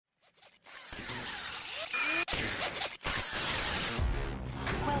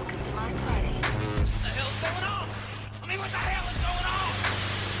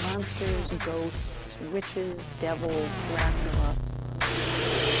ghosts, witches, devils, Dracula.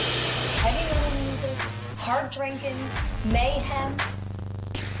 Heavy metal music, hard drinking, mayhem.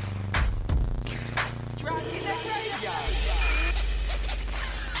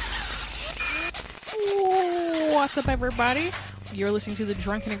 What's up, everybody? You're listening to the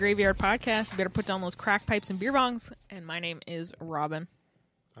Drunk in a Graveyard podcast. You better put down those crack pipes and beer bongs. And my name is Robin.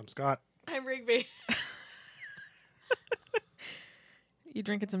 I'm Scott. I'm Rigby. You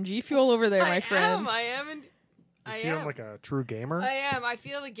drinking some G Fuel over there, my friend? I am. You feeling like a true gamer? I am. I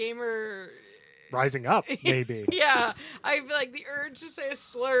feel the gamer Rising up, maybe. Yeah. I feel like the urge to say a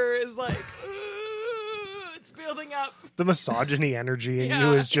slur is like, it's building up. The misogyny energy in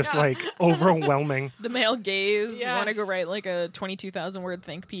you is just like overwhelming. The male gaze. Yes. You want to go write like a 22,000 word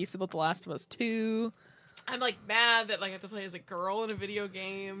think piece about The Last of Us 2. I'm like mad that like I have to play as a girl in a video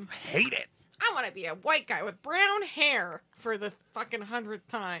game. I hate it. I want to be a white guy with brown hair for the fucking 100th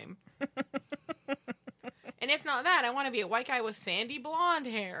time. And if not that, I want to be a white guy with sandy blonde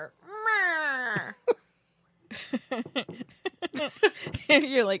hair.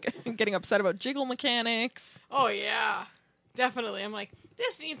 You're like getting upset about jiggle mechanics. Oh yeah, definitely. I'm like,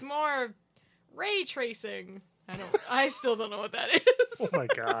 this needs more ray tracing. I still don't know what that is. Oh my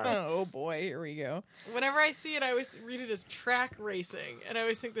god. Oh boy, here we go. Whenever I see it, I always read it as track racing, and I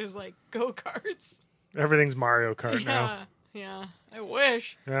always think there's like go-karts. Everything's Mario Kart now. Yeah. I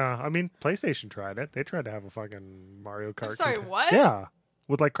wish. Yeah, I mean, PlayStation tried it. They tried to have a fucking Mario Kart. I'm sorry, what? Yeah.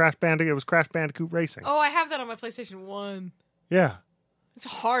 With like Crash Bandicoot. It was Crash Bandicoot Racing. Oh, I have that on my PlayStation 1. Yeah. It's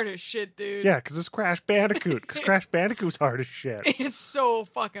hard as shit, dude. Yeah, because it's Crash Bandicoot. Because Crash Bandicoot's hard as shit. It's so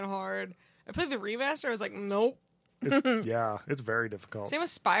fucking hard. I played the remaster. I was like, nope. Yeah, it's very difficult. Same with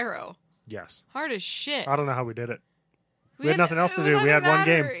Spyro. Yes. Hard as shit. I don't know how we did it. We had nothing else to do. We had one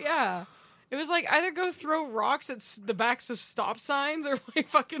game. Yeah. It was like either go throw rocks at the backs of stop signs or play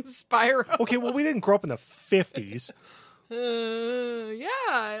fucking Spyro. Okay, well, we didn't grow up in the 50s. Yeah,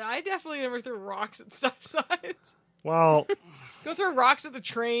 I definitely never threw rocks at stop signs. Well, Go throw rocks at the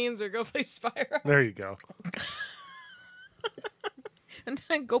trains or go play Spyro. there you go. And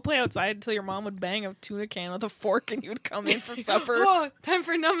then go play outside until your mom would bang a tuna can with a fork and you would come in for supper. Oh, time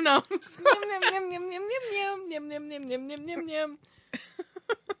for num nums. Yum yum yum yum yum yum yum yum yum yum yum yum.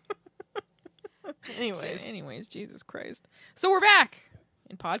 Anyways, Jesus Christ. So we're back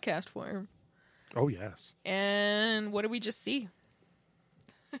in podcast form. Oh, yes. And what did we just see?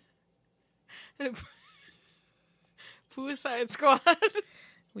 Suicide Squad.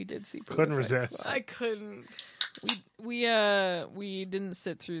 We did see Couldn't Suicide resist. Squad. I couldn't. We didn't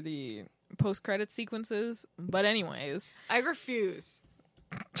sit through the post-credit sequences, but anyways. I refuse.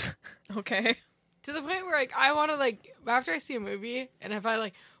 Okay. To the point where like I want to like after I see a movie and if I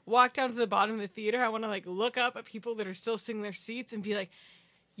like walk down to the bottom of the theater, I want to like look up at people that are still sitting in their seats and be like,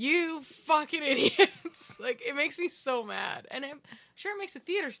 "You fucking idiots!" Like it makes me so mad, and I'm sure it makes the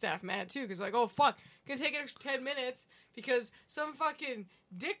theater staff mad too because like, oh fuck, gonna take an extra 10 minutes because some fucking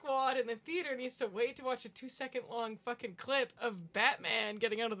dickwad in the theater needs to wait to watch a 2-second long fucking clip of Batman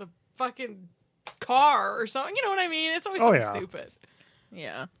getting out of the fucking car or something. You know what I mean? It's always something stupid.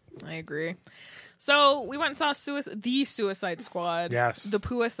 Yeah, I agree. So we went and saw the Suicide Squad. Yes. The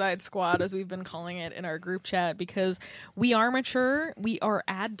Puicide Squad, as we've been calling it in our group chat, because we are mature, we are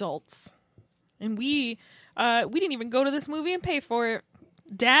adults. And we didn't even go to this movie and pay for it.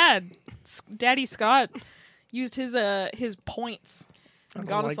 Daddy Scott used his points and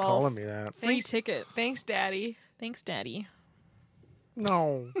got us all calling me that. free tickets. Thanks, Daddy. Thanks, Daddy.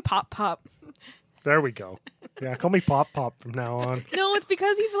 No. Pop. There we go. Yeah, call me Pop from now on. No, it's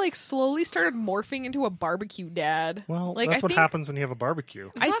because you've like slowly started morphing into a barbecue dad. Well, like, that's I what think, happens when you have a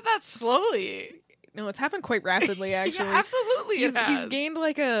barbecue. It's not that slowly. No, it's happened quite rapidly, actually. Yeah, absolutely, He's has. gained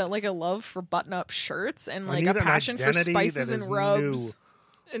like a love for button-up shirts and I like need a an passion for identity spices that and is rubs. new.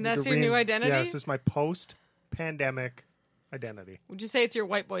 And that's your new identity? Yes, this is my post-pandemic identity. Would you say it's your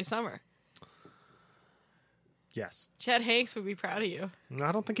white boy summer? Yes. Chet Hanks would be proud of you.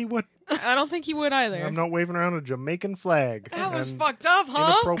 I don't think he would. I don't think he would either. I'm not waving around a Jamaican flag. That was and fucked up,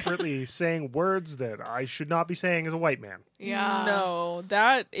 huh? inappropriately saying words that I should not be saying as a white man. Yeah. No,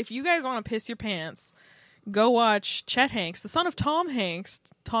 if you guys want to piss your pants, go watch Chet Hanks, the son of Thomas Hanks.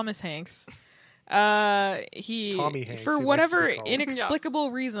 Tommy Hanks, For he likes to whatever be called.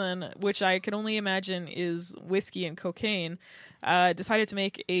 inexplicable reason, which I can only imagine is whiskey and cocaine, decided to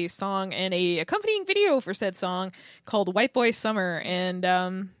make a song and a accompanying video for said song called White Boy Summer. And,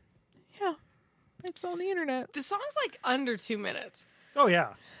 yeah, it's on the internet. The song's like under 2 minutes. Oh, yeah.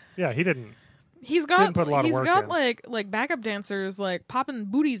 Yeah, he didn't. He's got Didn't put a lot of work in. like backup dancers like popping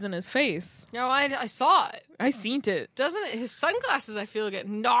booties in his face. No, I saw it. I seen it. Doesn't it? His sunglasses, I feel, get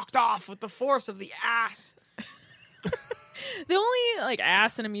knocked off with the force of the ass. The only like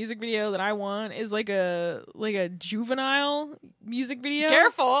ass in a music video that I want is like a juvenile music video.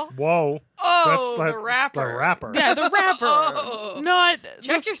 Careful. Whoa. Oh, That's the rapper. The rapper. Yeah, the rapper. Oh. Not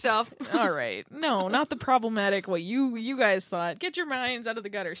Check yourself. All right. No, not the problematic what you guys thought. Get your minds out of the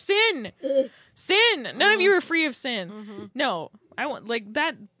gutter. Sin. None of you are free of sin. No. I want like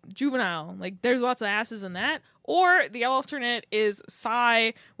that juvenile. Like there's lots of asses in that. Or the alternate is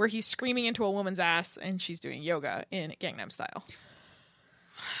Psy, where he's screaming into a woman's ass and she's doing yoga in Gangnam Style.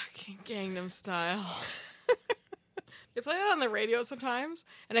 Gangnam Style. They play it on the radio sometimes,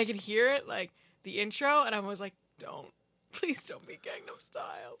 and I can hear it, like, the intro, and I'm always like, please don't be Gangnam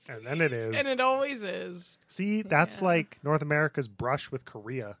Style. And then it is. And it always is. See, that's like North America's brush with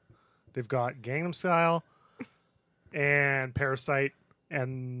Korea. They've got Gangnam Style and Parasite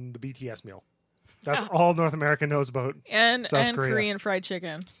and the BTS meal. That's all North America knows about And South Korea. Korean fried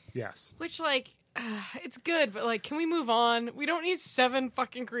chicken. Yes. Which, like, it's good, but, like, can we move on? We don't need 7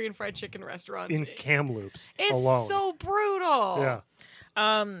 fucking Korean fried chicken restaurants. In Kamloops It's alone. so brutal.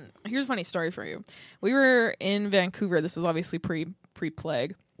 Yeah. Here's a funny story for you. We were in Vancouver. This is obviously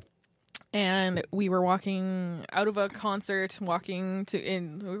pre-plague. And we were walking out of a concert,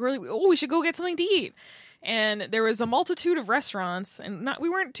 we should go get something to eat. And there was a multitude of restaurants, and we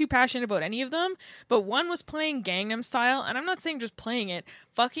weren't too passionate about any of them, but one was playing Gangnam Style, and I'm not saying just playing it,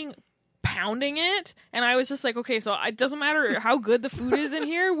 fucking pounding it. And I was just like, okay, so it doesn't matter how good the food is in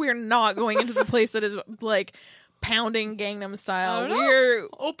here, we're not going into the place that is like pounding Gangnam Style. We're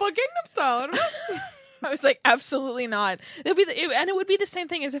Oppa Gangnam Style. I don't know. I was like, absolutely not. And it would be the same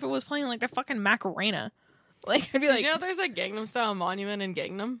thing as if it was playing like the fucking Macarena. Like I'd be Did like, you know there's a Gangnam Style monument in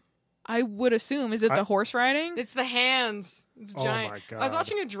Gangnam? I would assume, is it the horse riding? It's the hands. It's Oh giant. my God. I was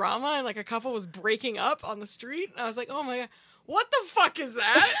watching a drama and like a couple was breaking up on the street. And I was like, oh my God, what the fuck is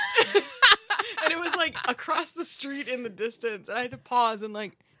that? And it was like across the street in the distance. And I had to pause and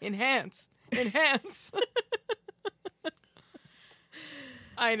like, enhance.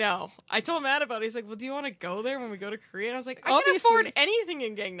 I know. I told Matt about it. He's like, well, do you want to go there when we go to Korea? And I was like, I can Obviously. afford anything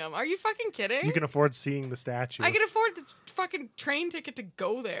in Gangnam. Are you fucking kidding? You can afford seeing the statue. I can afford the fucking train ticket to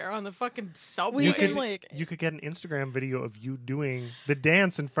go there on the fucking subway. You can, like- You could get an Instagram video of you doing the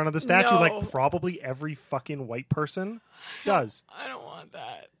dance in front of the statue No. like probably every fucking white person does. I don't want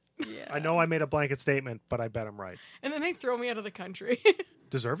that. Yeah. I know I made a blanket statement, but I bet I'm right. And then they throw me out of the country.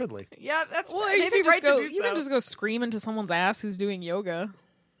 Deservedly. Yeah, that's Well, they you have can the right just go. to do You so. can just go scream into someone's ass who's doing yoga.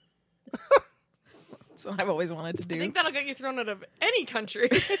 That's what I've always wanted to I do. think that'll get you thrown out of any country.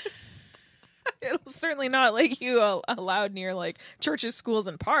 It'll certainly not like you allowed near like churches, schools,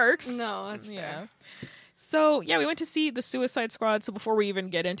 and parks. No, that's Yeah. fair. So, yeah, we went to see The Suicide Squad. So before we even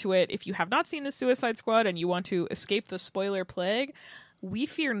get into it, if you have not seen The Suicide Squad and you want to escape the spoiler plague, we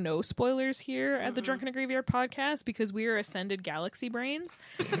fear no spoilers here at the Drunken Graveyard podcast because we are ascended galaxy brains.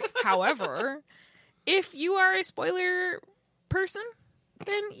 However, if you are a spoiler person,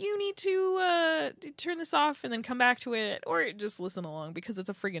 then you need to turn this off and then come back to it, or just listen along because it's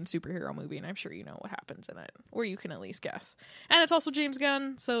a friggin' superhero movie and I'm sure you know what happens in it, or you can at least guess. And it's also James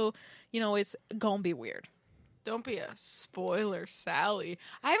Gunn, so it's gonna be weird. Don't be a spoiler, Sally.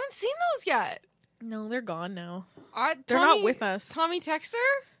 I haven't seen those yet. No, they're gone now. They're not with us. Tommy Texter?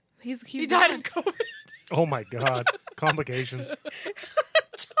 He died gone. of COVID. Oh my God. Complications.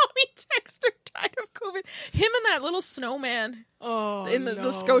 Tommy Texter died of COVID. Him and that little snowman Oh, in the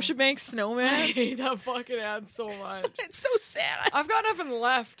Scotiabank I snowman. hate that fucking ad so much. It's so sad. I've got nothing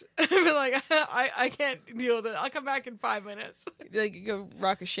left. I've been like, I can't deal with it. I'll come back in 5 minutes. Like, you go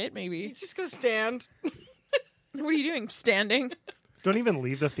rock a shit, You maybe. just go stand. What are you doing? Standing? Don't even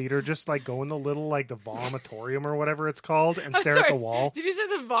leave the theater. Just like go in the little like the vomitorium or whatever it's called and I'm stare at sorry, the wall. Did you say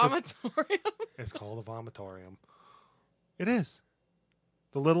the vomitorium? It's called a vomitorium. It is.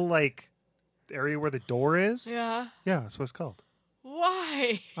 The little like area where the door is. Yeah. Yeah, that's what it's called.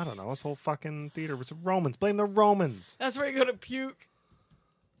 Why? I don't know. This whole fucking theater. It's the Romans. Blame the Romans. That's where you go to puke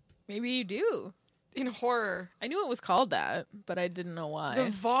Maybe you do. in horror. I knew it was called that, but I didn't know why.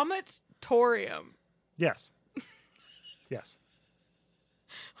 The vomitorium. Yes. Yes.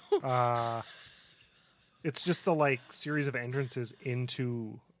 It's just the like series of entrances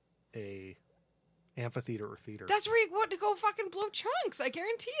into a amphitheater or theater. That's where you want to go fucking blow chunks. I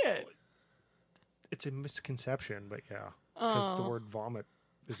guarantee it. It's a misconception, but yeah, because the Oh. word vomit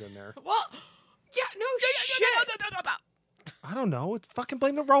is in there. Well, yeah, no shit. I don't know. It's fucking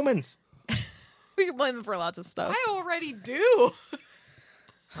blame the Romans. We can blame them for lots of stuff. I already do.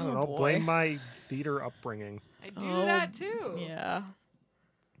 I don't know. boy. Blame my theater upbringing. I do that too. Yeah.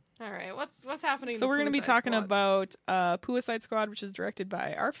 All right, what's happening? So we're going to be talking about Suicide Squad, which is directed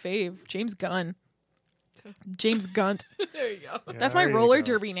by our fave, James Gunn. James Gunt. There you go. Yeah, That's my there you roller go.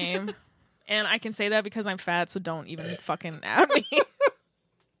 derby name. And I can say that because I'm fat, so don't even fucking at me.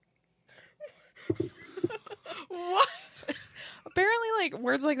 What? Apparently, like,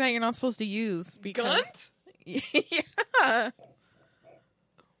 words like that you're not supposed to use because... Gunt? Yeah.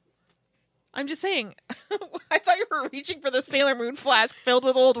 I'm just saying. I thought you were reaching for the Sailor Moon flask filled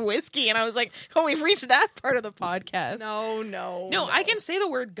with old whiskey, and I was like, oh, we've reached that part of the podcast. No, I can say the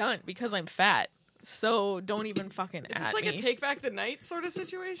word gunt because I'm fat. So don't even fucking Is this at like me. a take back the night sort of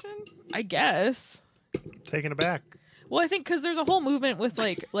situation? I guess. Taking it back. Well, I think because there's a whole movement with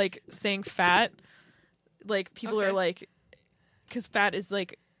like saying fat. Like people Okay. are like, because fat is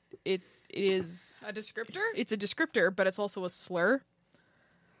like, it is. A descriptor? It's a descriptor, but it's also a slur.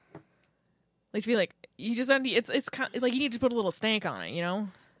 Like to be like, you just it's kind of, like you need to put a little stank on it, you know.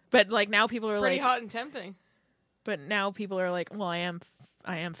 But like now people are Pretty like, hot and tempting. but now people are like, well, I am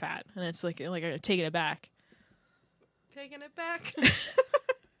fat, and it's like I'm taking it back. Taking it back.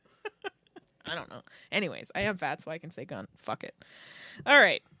 I don't know. Anyways, I am fat, so I can say gun. Fuck it. All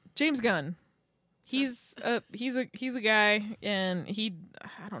right, James Gunn. He's a guy, and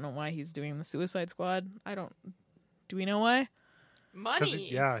I don't know why he's doing the Suicide Squad. Do we know why? Money.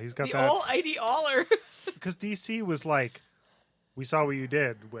 Yeah, he's got the that. old ID Aller. Because DC was like, we saw what you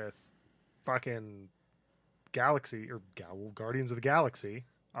did with fucking Galaxy or Guardians of the Galaxy.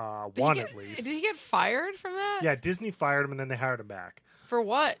 One at least. Did he get fired from that? Yeah, Disney fired him and then they hired him back. For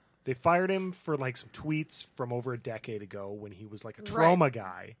what? They fired him for like some tweets from over a decade ago when he was like a trauma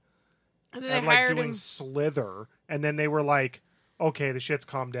guy. And then And they like hired doing him. Slither. And then they were like, okay, the shit's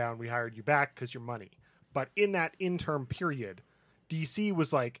calmed down. We hired you back because your money. But in that interim period, DC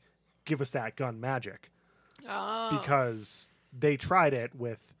was like, give us that gun magic. Oh. Because they tried it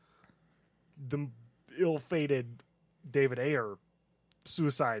with the ill-fated David Ayer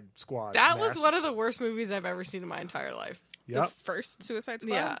Suicide Squad. That mess. was one of the worst movies I've ever seen in my entire life. The Yep. first Suicide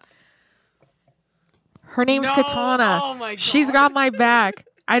Squad. Yeah. Her name's No! Katana. Oh my God. She's got my back.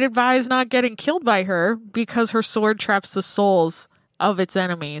 I'd advise not getting killed by her because her sword traps the souls of its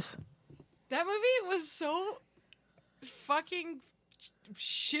enemies. That movie was so fucking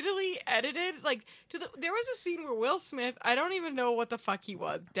shittily edited. Like there was a scene where Will Smith, I don't even know what the fuck he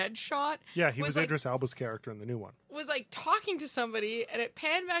was, Deadshot. Yeah, he was like, Idris Elba's character in the new one. was like talking to somebody, and it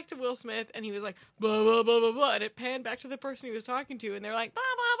panned back to Will Smith, and he was like blah blah blah blah blah, and it panned back to the person he was talking to, and they're like blah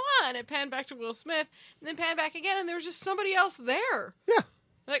blah blah, and it panned back to Will Smith, and then panned back again, and there was just somebody else there. Yeah.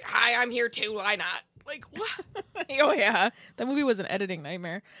 Like, hi, I'm here too. Why not? Like, what? Oh yeah, that movie was an editing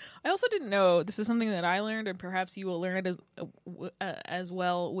nightmare. I also didn't know, this is something that I learned, and perhaps you will learn it as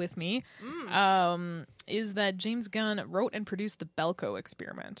well with me. Is that James Gunn wrote and produced the Belko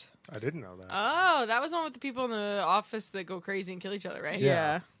Experiment? I didn't know that. Oh, that was one with the people in the office that go crazy and kill each other, right?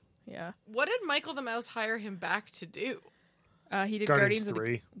 Yeah. What did Michael the Mouse hire him back to do? He did Guardians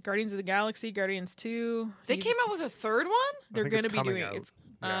Guardians of the Galaxy, Guardians 2. They came out with a third one? They're think going to it's be coming doing out. it's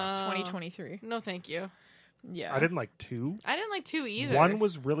Yeah. 2023. No, thank you. Yeah. I didn't like 2. I didn't like 2 either. One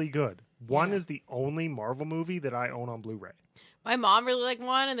was really good. One Yeah. is the only Marvel movie that I own on Blu-ray. My mom really liked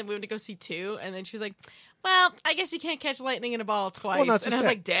 1, and then we went to go see 2, and then she was like, well, I guess you can't catch lightning in a bottle twice. Well, that's and I just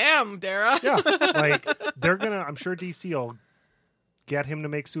was it. like, damn, Dara. Yeah, like they're gonna. I'm sure DC will get him to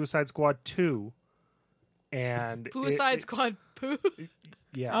make Suicide Squad 2, and Suicide Squad poo.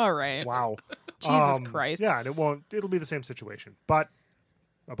 Yeah. All right. Wow. Jesus Christ. Yeah, and it won't. It'll be the same situation, but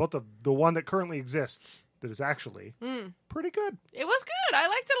about the one that currently exists that is actually pretty good. It was good. I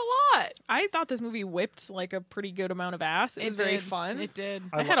liked it a lot. I thought this movie whipped like a pretty good amount of ass. It was very did. fun. It did.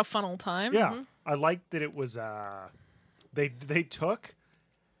 I had a fun old time. Yeah, I liked that it was. They took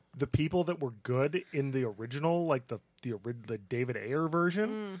the people that were good in the original, like the David Ayer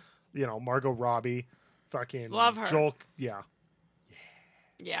version. You know, Margot Robbie, fucking Love her. Joel. Yeah,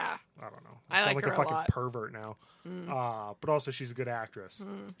 Yeah. I don't know. I sound like like her a a fucking lot. pervert now. But also she's a good actress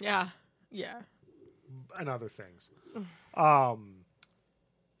Yeah. Yeah. and other things. Joel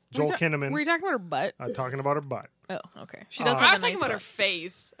Kinnaman. Were you talking about her butt? Talking about her butt. Oh, okay. She does I have was a nice talking about her butt.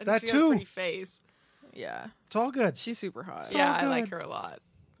 face. I think That she got too. a pretty face. Yeah. It's all good. She's super hot. Yeah, I good. like her a lot.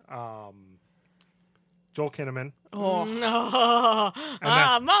 Joel Kinnaman. Oh,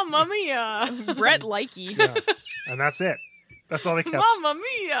 Mamma mia. Brett Likey. Yeah. And that's it. That's all they kept. Mamma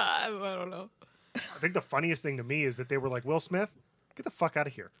mia. I don't know. I think the funniest thing to me is that they were like, Will Smith, get the fuck out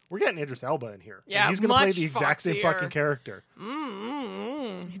of here. We're getting Idris Elba in here. Yeah, and he's going to play much the exact same foxier. fucking character.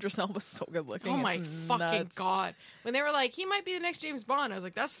 Idris Elba's so good looking. Oh my It's fucking nuts. god! When they were like, he might be the next James Bond, I was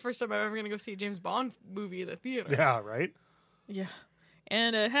like, that's the first time I'm ever gonna go see a James Bond movie in the theater. Yeah, right? Yeah.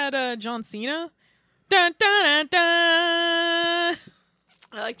 And it had John Cena. Dun, dun, dun, dun.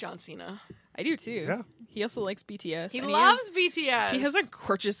 I like John Cena. I do too. Yeah. He also likes BTS. He and loves BTS. He has a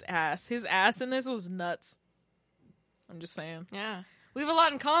gorgeous ass. His ass in this was nuts. I'm just saying. Yeah. We have a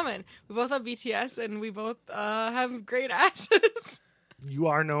lot in common. We both have BTS, and we both have great asses. You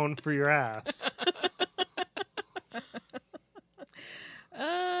are known for your ass.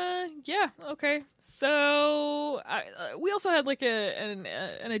 Yeah, okay. So we also had like an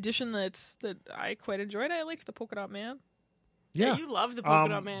edition that I quite enjoyed. I liked the Polka Dot Man. Yeah. You love the Polka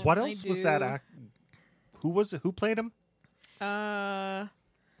Dot Man. What else was that do. Who played him? I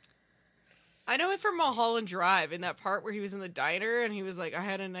know it from Mulholland Drive, in that part where he was in the diner and he was like, I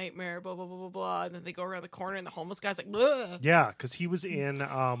had a nightmare, blah, blah, blah, blah, blah. And then they go around the corner and the homeless guy's like, ugh. Yeah, because he was in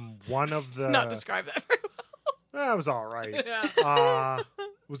one of the... Not describe that very well. That was all right. Yeah.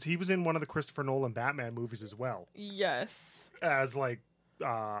 He was in one of the Christopher Nolan Batman movies as well, Yes. as like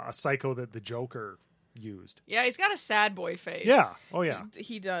a psycho that the Joker used. Yeah, he's got a sad boy face. Yeah. Oh yeah.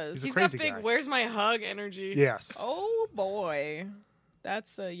 He does. He's a He's crazy got big, guy. where's my hug energy. Yes. Oh boy.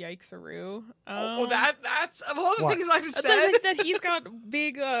 That's a yikes-a-roo. That's of all the What? things I've said. That he's got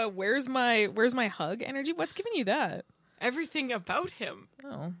big where's my hug energy? What's giving you that? Everything about him.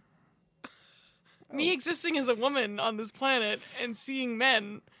 Oh. Me existing as a woman on this planet and seeing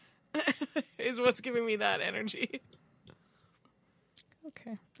men is what's giving me that energy.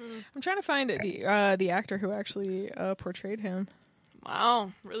 Okay. I'm trying to find the actor who actually portrayed him.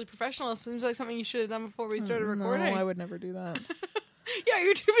 Wow, really professional. Seems like something you should have done before we started recording. No, I would never do that. Yeah,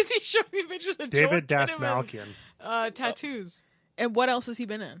 you're too busy showing me pictures of David Joel Kinnaman, Dasmalkian. tattoos. And what else has he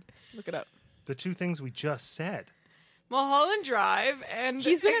been in? Look it up. The two things we just said. Mulholland Drive, and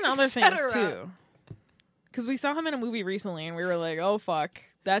He's been in other et things cetera. too. Because we saw him in a movie recently, and we were like, "Oh fuck,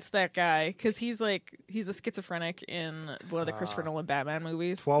 that's that guy." Because he's a schizophrenic in one of the Christopher Nolan Batman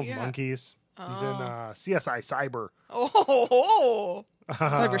movies. 12 Yeah. Monkeys. He's in CSI Cyber. Oh,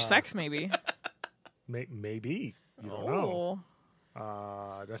 Cyber sex, maybe. Maybe. You don't know.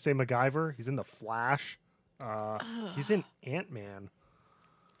 Did I say MacGyver? He's in The Flash. He's in Ant-Man.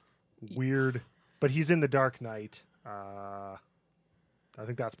 Weird. But he's in The Dark Knight. I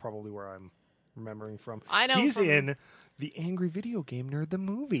think that's probably where I'm remembering from. I know He's from- in The Angry Video Game Nerd, the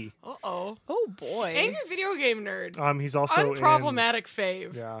movie. Uh-oh. Oh boy. Angry video game nerd. He's also Unproblematic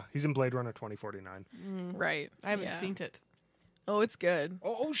fave. Yeah, he's in Blade Runner 2049. Right. I haven't Yeah. seen it. Oh, it's good.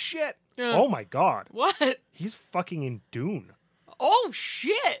 Oh shit! Yeah. Oh my god! What? He's fucking in Dune. Oh,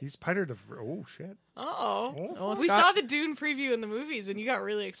 shit. He's Pirate of... Oh shit! Uh-oh. Oh, We Scott- saw the Dune preview in the movies, and you got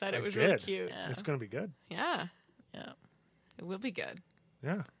really excited. It was really did. cute. Yeah. It's gonna be good. Yeah, Yeah. it will be good.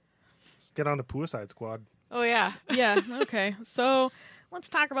 Yeah. Let's get on to Suicide Squad. Oh, yeah. Yeah, okay. So let's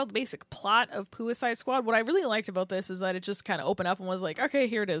talk about the basic plot of Suicide Squad. What I really liked about this is that it just kind of opened up and was like, okay,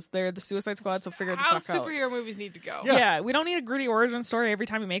 here it is. They're the Suicide Squad, so figure the How fuck out. superhero movies need to go. Yeah, we don't need a gritty origin story every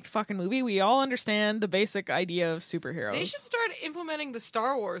time we make the fucking movie. We all understand the basic idea of superheroes. They should start implementing the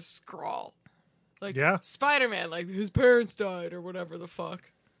Star Wars scrawl. Like, Yeah. Spider-Man, like, his parents died or whatever the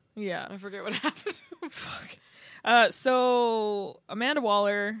fuck. Yeah. I forget what happened to him. Fuck. So Amanda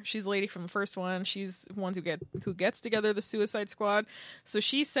Waller, she's the lady from the first one. She's the one who gets together the Suicide Squad. So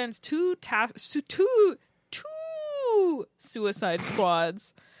she sends two Suicide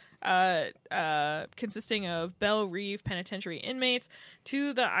Squads, consisting of Belle Reve Penitentiary inmates,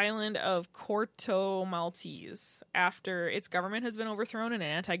 to the island of Corto Maltese after its government has been overthrown in an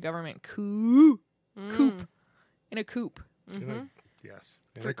anti-government coup. In a coup. Yes.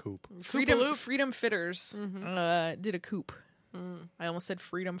 In a coop. Freedom Fitters did a coup. I almost said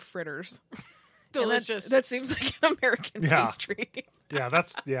Freedom Fritters. And Delicious. That seems like an American Yeah. pastry. Yeah,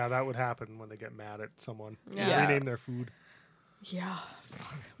 that would happen when they get mad at someone. They Yeah. rename their food. Yeah,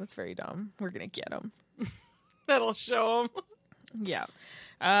 fuck, that's very dumb. We're gonna get them. That'll show him. Yeah.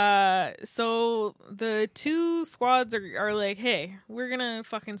 So the two squads are like, hey, we're gonna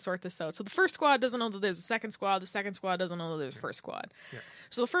fucking sort this out. So the first squad doesn't know that there's a second squad. The second squad doesn't know that there's a first squad. Yeah.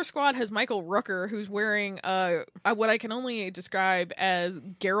 So the first squad has Michael Rooker, who's wearing what I can only describe as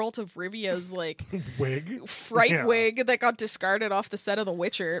Geralt of Rivia's like Wig. fright Yeah. wig that got discarded off the set of The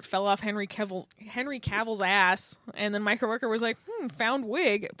Witcher. It fell off Henry Cavill's ass, and then Michael Rooker was like, found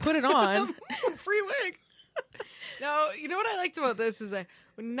wig, put it on. Free wig. No, you know what I liked about this is that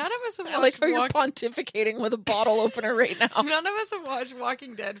none of us have I like watched how you're pontificating with a bottle opener right now. None of us have watched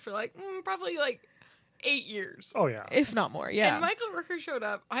Walking Dead for like probably like 8 years. Oh yeah. if not more. Yeah. And Michael Rooker showed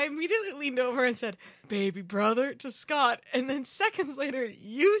up. I immediately leaned over and said, "Baby brother," to Scott. And then seconds later,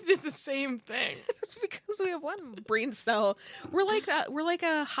 you did the same thing. It's because we have one brain cell. We're like that. We're like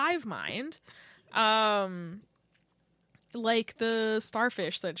a hive mind. Like the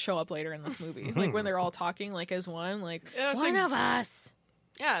starfish that show up later in this movie. Like when they're all talking like as one. Like, Yeah, it's one like- of us.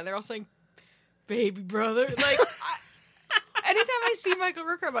 Yeah, they're all saying, "Baby brother." Like, anytime I see Michael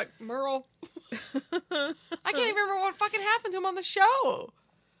Rooker, I'm like, Merle. I can't even remember what fucking happened to him on the show.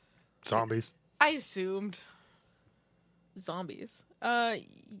 Zombies. I assumed. Zombies.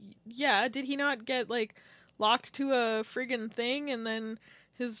 Yeah, did he not get like locked to a friggin' thing and then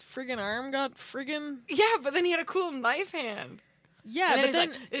his friggin' arm got friggin'... Yeah, but then he had a cool knife hand. Yeah, And but he's then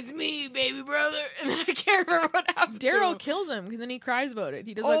like, "It's me, baby brother." And then I can't remember what happened to Daryl him. kills him and then he cries about it.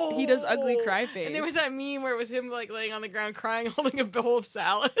 He does he does ugly Oh. cry face. And there was that meme where it was him like laying on the ground crying, holding a bowl of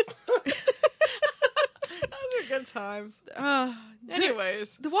salad. Those were good times.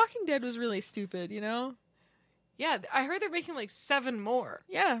 Anyways, The Walking Dead was really stupid, you know? yeah, I heard they're making like 7 more.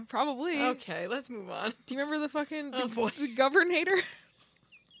 Yeah, probably. Okay, let's move on. Do you remember the fucking Oh, boy. the governor?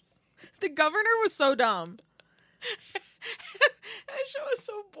 The governor was so dumb. That show is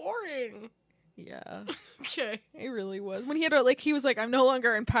so boring. Yeah, Okay. it really was. When he had he was like, "I'm no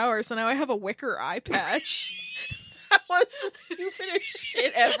longer in power, so now I have a wicker eye patch." That was the stupidest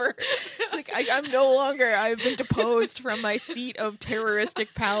shit ever. Like, I'm no longer. I've been deposed from my seat of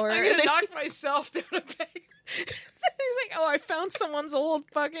terroristic power. I'm And gonna then knock myself down a peg. he's like, "Oh, I found someone's old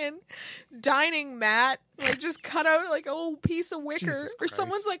fucking dining mat. Like, just cut out like an old piece of wicker, Jesus or Christ.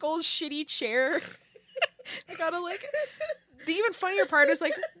 someone's like old shitty chair." I gotta like. The even funnier part is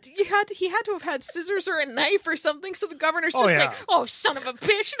like he had to have had scissors or a knife or something. So the governor's just like, "Oh, son of a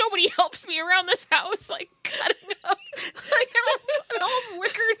bitch! Nobody helps me around this house." Like cutting up like an old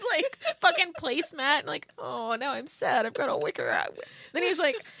wicker like fucking placemat. Like, "Oh, now I'm sad. I've got a wicker out." Then he's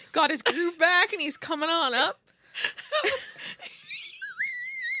like got his groove back and he's coming on up.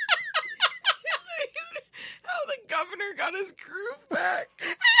 How the governor got his groove back.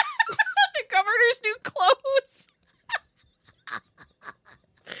 The governor's new clothes.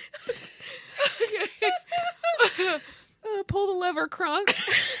 Pull the lever, Kronk.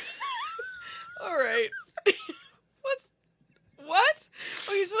 All right. What?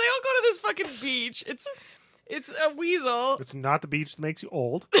 Okay, so they all go to this fucking beach. It's a weasel. It's not the beach that makes you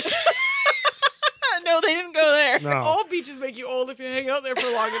old. No, they didn't go there. No. All beaches make you old if you hang out there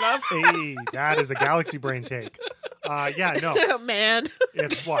for long enough. Hey, that is a galaxy brain take. Yeah, no. Oh, man.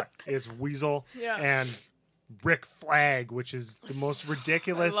 It's what? It's Weasel Yeah. and Rick Flag, which is the most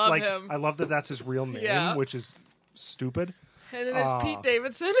ridiculous. I love like, him. I love that that's his real name, Yeah. which is stupid. And then there's Pete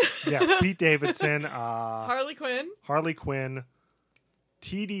Davidson. Yes, Pete Davidson, Harley Quinn. Harley Quinn,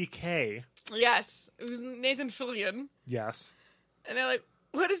 TDK. Yes. It was Nathan Fillion. Yes, And they're like,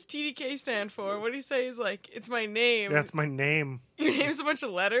 "What does TDK stand for?" What do you say? He's like, "It's my name." that's my name. Your name's a bunch of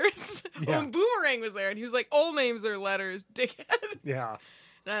letters. Yeah. Oh, and Boomerang was there, and he was like, "All names are letters, dickhead." Yeah,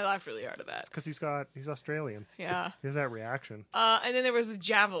 And I laughed really hard at that. because he's Australian. Yeah. He has that reaction. And then there was the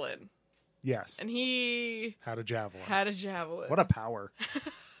javelin, Yes, and he had a javelin. had a javelin. What a power!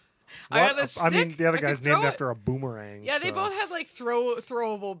 I got What this I mean, stick. the other I could guy's throw named it. after a boomerang. Yeah, they so both had like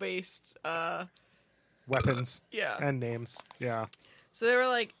throwable based. weapons Yeah. and names. Yeah, So they were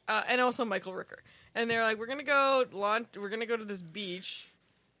like, and also Michael Rooker, and they were like, "We're gonna go launch. We're gonna go to this beach,"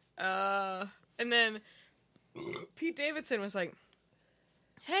 and then Pete Davidson was like,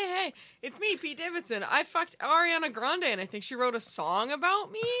 Hey, it's me, Pete Davidson. I fucked Ariana Grande, and I think she wrote a song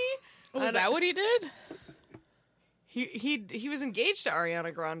about me." Oh, is that what he did? He was engaged to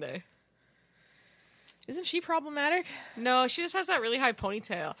Ariana Grande. Isn't she problematic? No, she just has that really high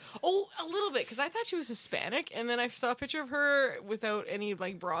ponytail. Oh, a little bit, because I thought she was Hispanic, and then I saw a picture of her without any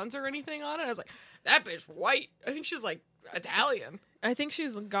like bronze or anything on it. I was like, that bitch white. I think she's like Italian. I think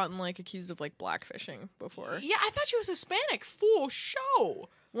she's gotten like accused of like blackfishing before. Yeah, I thought she was Hispanic for show.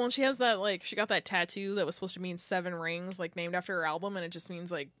 Well, she has that like she got that tattoo that was supposed to mean 7 rings, like named after her album, and it just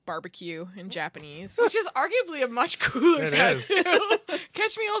means like barbecue in Japanese. Which is arguably a much cooler It is. tattoo.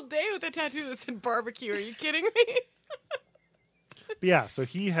 Catch me all day with a tattoo that said barbecue. Are you kidding me? but yeah. So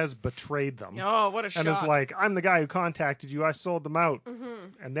he has betrayed them. Oh, what a and is shock. like, I'm the guy who contacted you. I sold them out.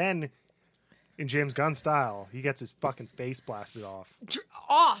 Mm-hmm. And then, in James Gunn style, he gets his fucking face blasted off.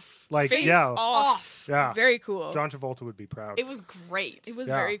 Off. Like, Face yeah, off. yeah. Very cool. John Travolta would be proud. It was great. It was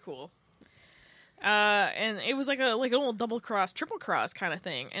Yeah. very cool. And it was like an old double cross, triple cross kind of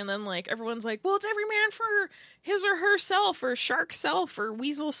thing. And then like everyone's like, well, it's every man for his or herself, or shark self, or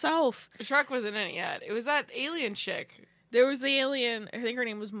weasel self. Shark wasn't in it yet. It was that alien chick. There was the alien. I think her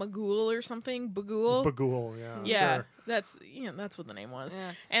name was Magul or something. Bagul. Bagul, Yeah, sure. that's what the name was.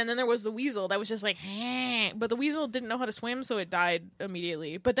 Yeah. And then there was the weasel that was just like, but the weasel didn't know how to swim, so it died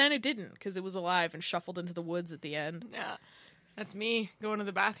immediately. But then it didn't because it was alive and shuffled into the woods at the end. Yeah. That's me going to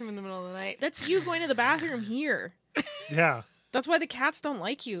the bathroom in the middle of the night. That's you going to the bathroom here. Yeah. That's why the cats don't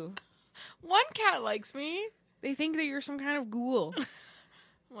like you. One cat likes me. They think that you're some kind of ghoul.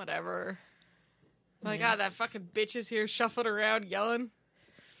 Whatever. Like, that fucking bitch is here shuffling around yelling.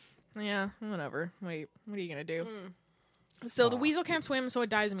 Yeah, whatever. Wait, what are you gonna do? So the weasel can't swim, so it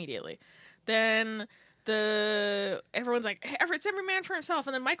dies immediately. Then everyone's like, hey, it's every man for himself,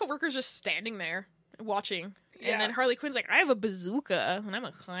 and then Michael Rooker's just standing there watching, Yeah. and then Harley Quinn's like, I have a bazooka, and I'm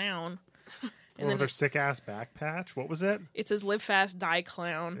a clown. And Or then their sick ass back patch. What was it? it says "Live fast, die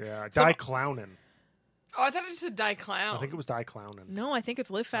clown." Yeah, So- die clownin'. Oh, I thought it just said die clown. I think it was die clownin'. No, I think it's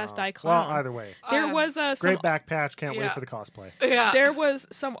 "Live fast, Oh. die clown." Well, either way, There was some. great back patch. Can't wait Yeah. for the cosplay. Yeah. There was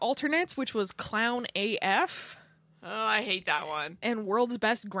some alternates, which was Clown AF Oh, I hate that one. and World's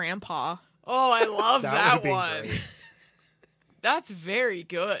Best Grandpa. Oh, I love That that would've been one. great. That's very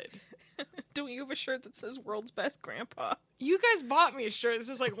good. Don't you have a shirt that says "World's Best Grandpa"? You guys bought me a shirt. This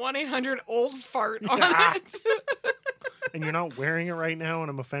is like 1-800-OLD-FART on it. And you're not wearing it right now, and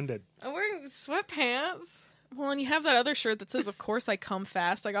I'm offended. I'm wearing sweatpants. Well, and you have that other shirt that says, "Of course I come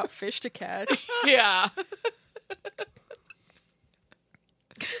fast. I got fish to catch." Yeah.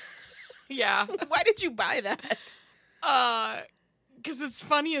 Yeah. Why did you buy that? Because it's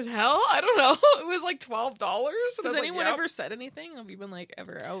funny as hell. I don't know. It was like $12. Has anyone ever said anything? Have you been like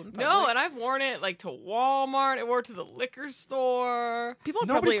ever out in public? No, and I've worn it like to Walmart. I wore it to the liquor store. people are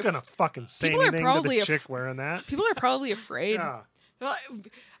Nobody's probably gonna fucking say people are anything to probably the af- chick wearing that. people are probably afraid. Yeah.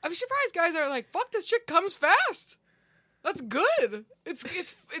 I'm surprised guys are like, "Fuck, this chick comes fast." That's good. It's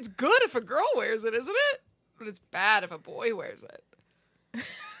good if a girl wears it, isn't it? But it's bad if a boy wears it.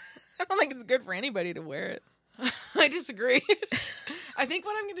 I don't think it's good for anybody to wear it. I disagree. I think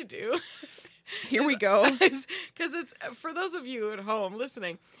what I'm going to do Here we go. is, because it's, for those of you at home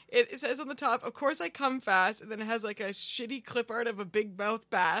listening, it says on the top, "Of course I come fast," and then it has like a shitty clip art of a big mouth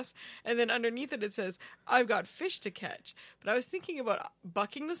bass, and then underneath it says, "I've got fish to catch." But I was thinking about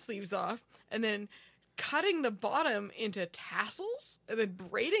bucking the sleeves off and then cutting the bottom into tassels and then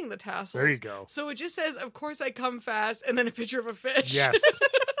braiding the tassels. There you go. So it just says, "Of course I come fast," and then a picture of a fish. Yes.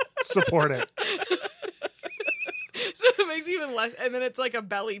 Support it. So it makes even less, and then it's like a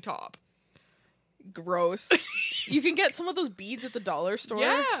belly top. Gross. You can get some of those beads at the dollar store.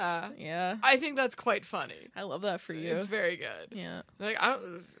 Yeah. Yeah. I think that's quite funny. I love that for you. It's very good. Yeah. Like,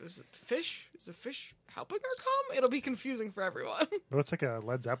 is it fish? Is the fish helping her come? It'll be confusing for everyone. No, it's like a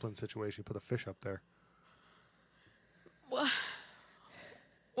Led Zeppelin situation. You put a fish up there. What?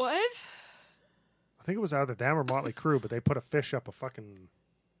 I think it was either them or Motley Crue, but they put a fish up a fucking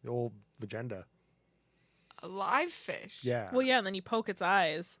the old vagenda. A live fish? Yeah. Well, yeah, and then you poke its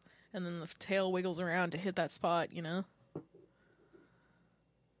eyes, and then the tail wiggles around to hit that spot, you know?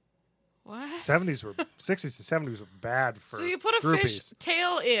 What? 60s to 70s were bad for So you put a groupies. fish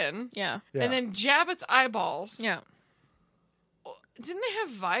tail in, Yeah. Yeah. and then jab its eyeballs. Yeah. Didn't they have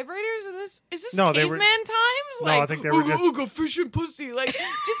vibrators in this? Is this No, they caveman were- times? No, Like, I think they were just- ooga fish and pussy. Like,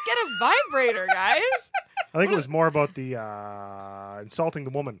 just get a vibrator, guys. I think it was more about the insulting the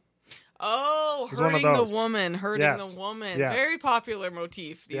woman. Oh, was one of hurting the those. woman, hurting Yes. the woman. Yes. Very popular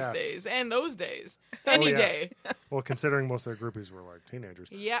motif these Yes. days, and those days. Any yes. day. Well, considering most of their groupies were like teenagers.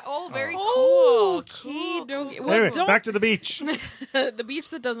 Yeah. Oh, very Oh, cool. key Cool. doggy. cool. Well, Anyway, don't- back to the beach. the beach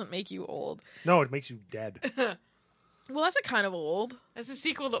that doesn't make you old. No, it makes you dead. Well, that's a kind of old. That's a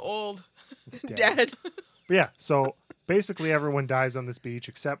sequel to Old. Dead. But yeah, so basically everyone dies on this beach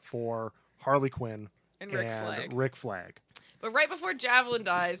except for Harley Quinn And Rick Flag. Rick Flag. But right before Javelin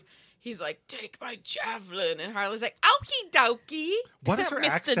dies, he's like, "Take my javelin," and Harley's like, "Okie dokie." What is her Mr.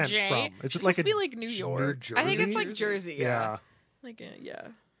 accent J. from? Is She's it like supposed to be like New York. Jersey? I think it's like Jersey. Yeah. Like, yeah,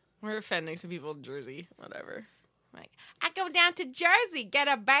 We're offending some people in Jersey. whatever. Like, I go down to Jersey, get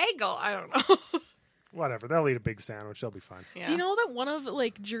a bagel. I don't know. Whatever. They'll eat a big sandwich. They'll be fine. Yeah. Do you know that one of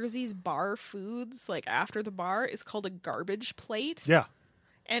like Jersey's bar foods, like after the bar, is called a garbage plate? Yeah.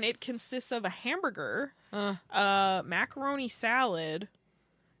 And it consists of a hamburger, macaroni salad,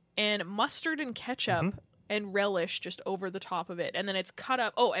 and mustard and ketchup and relish just over the top of it. And then it's cut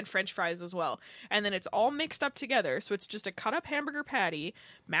up. Oh, and French fries as well. And then it's all mixed up together. So it's just a cut up hamburger patty,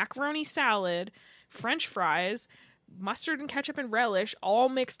 macaroni salad, French fries, mustard and ketchup and relish, all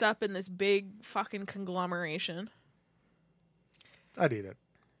mixed up in this big fucking conglomeration. I'd eat it.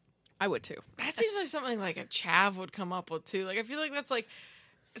 I would too. That seems like something like a chav would come up with too. Like, I feel like that's like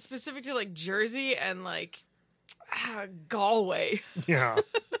specific to like Jersey and like Galway. Yeah.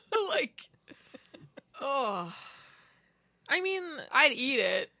 Like, oh, I mean, I'd eat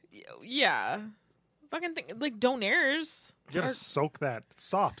it. yeah. Fucking thing, like donairs. You gotta soak that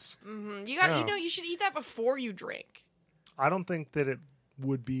sops. You got, Yeah. you should eat that before you drink. I don't think that it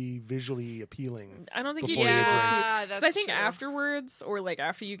would be visually appealing. I don't think you'd Before be you able drink. to. Yeah, Because that's I think true. afterwards, or like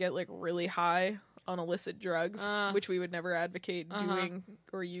after you get like really high on illicit drugs, which we would never advocate doing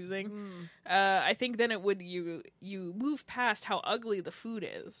or using, I think then it would you move past how ugly the food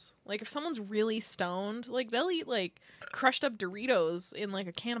is. Like if someone's really stoned, like they'll eat like crushed up Doritos in like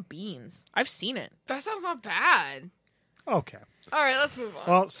a can of beans. I've seen it. That sounds not bad. Okay. All right, let's move on.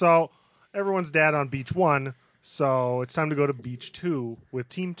 Well, so everyone's dead on beach 1, so it's time to go to beach 2 with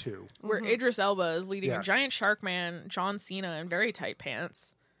team 2. Where Idris Elba is leading a Yes. giant shark man, John Cena, in very tight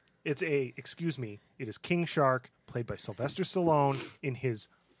pants. It is King Shark, played by Sylvester Stallone in his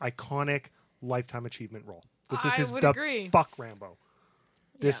iconic Lifetime Achievement role. This is I his would the agree. fuck Rambo.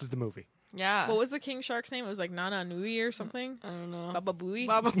 This Yeah. is the movie. Yeah. What was the king shark's name? It was like Nana Nui or something. I don't know. Baba Booey.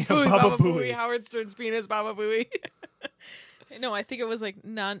 Baba Yeah, Booey, Baba Baba Booey. Booey. Howard Stern's penis, Baba Booey. No, I think it was like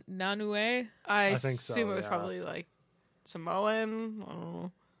Nanue. I think so, assume it was yeah. probably like Samoan. I don't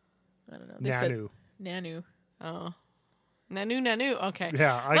know. I don't know. They said Nanu. Nanu. Oh. Nanu. Okay.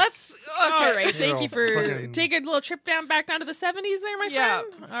 Yeah, Let's. Okay. All right, thank know, you for fucking- taking a little trip back down to the 70s there, my Yeah.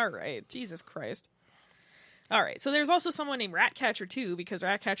 friend. All right, Jesus Christ. All right, so there's also someone named Ratcatcher 2 because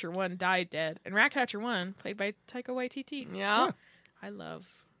Ratcatcher 1 died dead, and Ratcatcher 1 played by Taika Waititi. Yeah. I love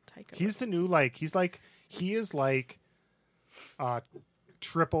Taika. He's the new he is like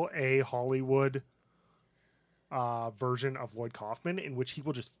triple A Hollywood version of Lloyd Kaufman, in which he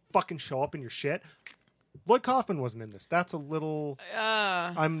will just fucking show up in your shit. Lloyd Kaufman wasn't in this. That's a little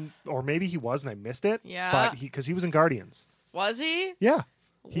or maybe he was and I missed it. Yeah. But because he was in Guardians. Was he? Yeah.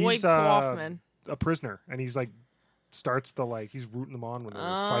 Lloyd He's Kaufman. a prisoner, and he's like starts the he's rooting them on when they're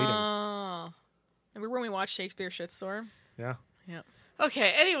fighting. Oh. Remember when we watched Shakespeare Shitstorm? Yeah. Yeah.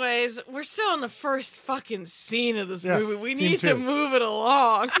 Okay, anyways, we're still on the first fucking scene of this Yes, movie. We team need to 2. move it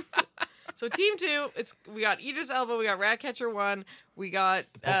along. So team 2, we got Idris Elba, we got Ratcatcher 1, we got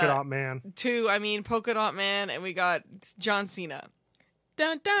Polka Dot Man. 2, Polka Dot Man, and we got John Cena.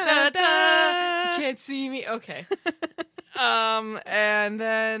 Dun, dun, Da, dun, da, dun. you can't see me. Okay. And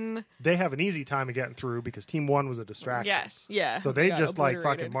then They have an easy time of getting through because Team 1 was a distraction. yes. Yeah. So they got just fucking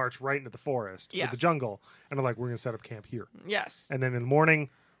obliterated. march right into the forest, with Yes. the jungle, and they're like, we're going to set up camp here. Yes. And then in the morning,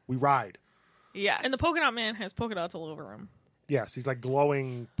 we ride. Yes. And the polka dot man has polka dots all over him. Yes, he's like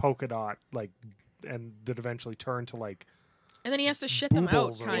glowing polka dot, and that eventually turn to And then he has to shit them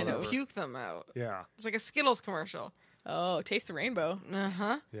out, Boobles or kind to of. whatever. puke them out. yeah, It's like a Skittles commercial. Oh, taste the rainbow.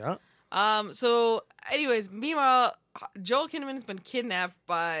 Uh-huh. yeah. So, anyways, meanwhile, Joel Kinnaman has been kidnapped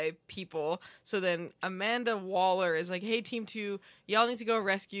by people. So then Amanda Waller is like, hey, Team 2, y'all need to go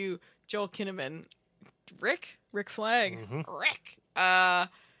rescue Joel Kinnaman. Rick? Rick Flag. Rick.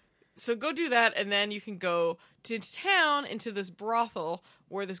 So go do that, and then you can go to town into this brothel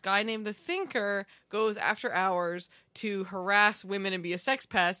where this guy named the Thinker goes after hours to harass women and be a sex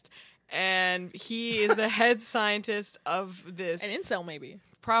pest. And he is the head scientist of this. An incel, maybe.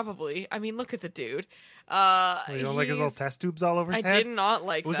 Probably. I mean, look at the dude. You don't like his little he's- test tubes all over his I head? did not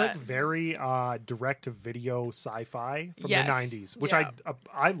like It was that. like very direct-to-video sci-fi from Yes. the 90s, which Yeah.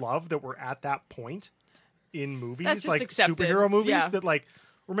 I love that we're at that point in movies, That's just like accepted. superhero movies, Yeah. that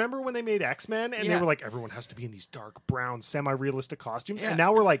remember when they made X-Men and they Yeah. were like, everyone has to be in these dark brown, semi-realistic costumes, Yeah. and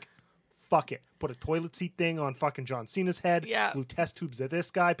now we're like, fuck it, put a toilet seat thing on fucking John Cena's head, Yeah. glue test tubes at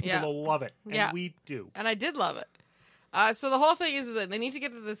this guy, people Yeah. will love it, and Yeah. we do. And I did love it. So the whole thing is that they need to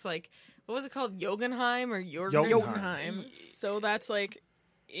get to this, what was it called? Jotunheim or Jotunheim. Jotunheim. So that's like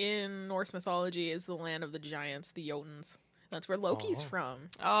in Norse mythology is the land of the giants, the Jotuns. That's where Loki's from.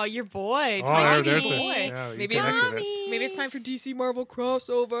 Oh, your boy. Oh, Tommy. there's the, boy. yeah, you Maybe connected it. Maybe it's time for DC Marvel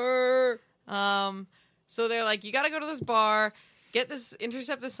crossover. So they're like, you got to go to this bar,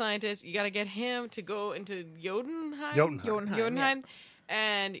 intercept the scientist. You got to get him to go into Jotunheim. Jotunheim,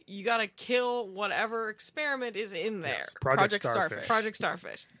 And you got to kill whatever experiment is in there. Yes, Project Project Starfish. Starfish. Project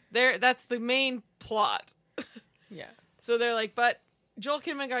Starfish. That's the main plot. Yeah. So they're like, but Joel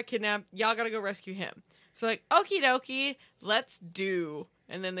Kinnaman got kidnapped. Y'all got to go rescue him. So like, okie dokie, let's do.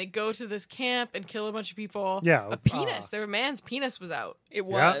 And then they go to this camp and kill a bunch of people. Yeah, A penis. Their man's penis was out. It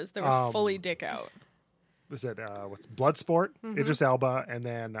Yeah, was. There was fully dick out. Was it what's Bloodsport? Mm-hmm. Idris Elba, and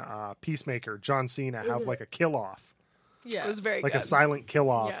then Peacemaker, John Cena have like a kill off, Yeah. It was very like good. a silent kill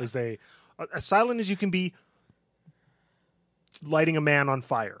off. Yeah. As they as silent as you can be lighting a man on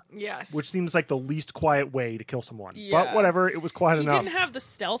fire. Yes. Which seems like the least quiet way to kill someone. Yeah. But whatever, it was quiet He enough. didn't have the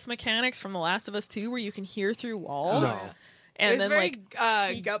stealth mechanics from The Last of Us 2 where you can hear through walls. No. It And was then, very, like,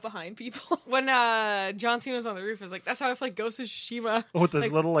 sneak up behind people. when John Cena was on the roof, I was like, that's how I played Ghost of Tsushima. Oh, with this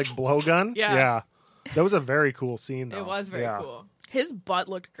Like, little, like, blowgun? Yeah. That was a very cool scene, though. it was very Yeah. cool. His butt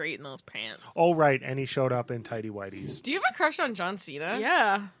looked great in those pants. Oh, right. And he showed up in tighty whities. Do you have a crush on John Cena?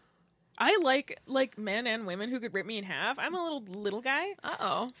 Yeah. I like men and women who could rip me in half. I'm a little guy.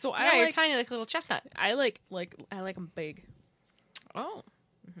 Uh-oh. So yeah, I you're like tiny like a little chestnut. I like him big. Oh.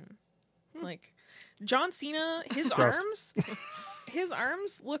 Like John Cena, his Gross.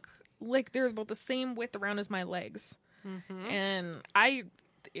 arms look like they're about the same width around as my legs. And I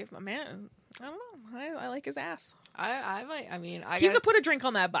don't know. I like his ass. I He could put a drink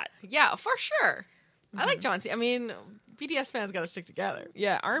on that butt. yeah, for sure. I like John Cena. I mean, BDS fans got to stick together.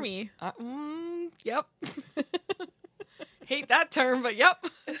 Yeah, army. Yep. Hate that term, but yep.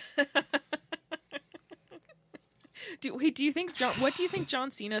 Do you think what do you think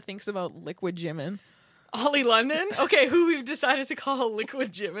John Cena thinks about liquid Jimin? Ollie London? Okay, who we've decided to call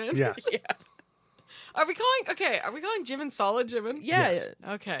Liquid Jimin? Yes. Yeah. Are we calling Jimin Solid Jimin? Yeah. Yes.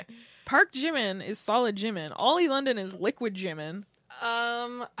 Okay. Park Jimin is solid Jimin. Ollie London is liquid Jimin.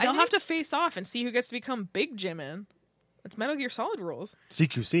 They'll have to face off and see who gets to become big Jimin. It's Metal Gear Solid rules.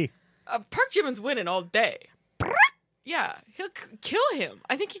 CQC. Park Jimin's winning all day. Yeah, he'll kill him.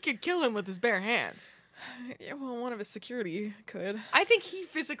 I think he could kill him with his bare hands. Yeah, well, one of his security could. I think he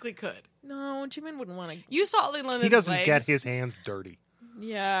physically could. No, Jimin wouldn't want to. You saw Ollie London's He doesn't legs. get his hands dirty.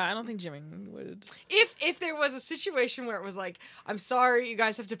 Yeah, I don't think Jimin would. If there was a situation where it was like, I'm sorry, you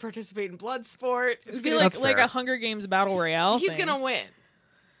guys have to participate in blood sport. It's It'd be gonna, like That's fair. a Hunger Games battle royale. he's thing. gonna win.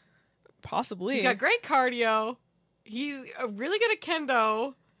 Possibly. He's got great cardio. He's really good at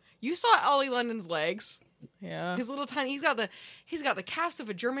kendo. You saw Ollie London's legs. Yeah. His little tiny. He's got the calves of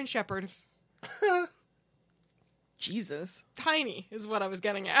a German Shepherd. Jesus. Tiny is what I was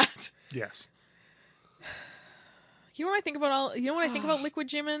getting at. Yes. You know what I think about Liquid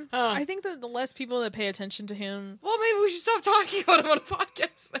Jimin? Huh. I think that the less people that pay attention to him. Well, maybe we should stop talking about him on a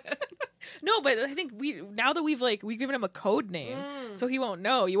podcast then. No, but I think now that we've given him a code name, so he won't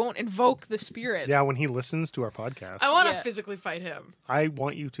know. You won't invoke the spirit. Yeah, when he listens to our podcast, I want to Yeah. physically fight him. I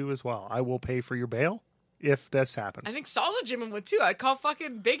want you to as well. I will pay for your bail if this happens. I think Solid Jimin would too. I'd call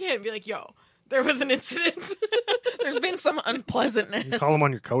fucking Big Hit and be like, yo, there was an incident. There's been some unpleasantness. You call him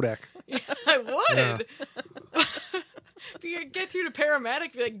on your Kodak. I would. If you could get through to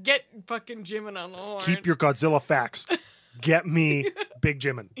paramedic, be like, get fucking Jimin on the horn. Keep your Godzilla facts. Get me Big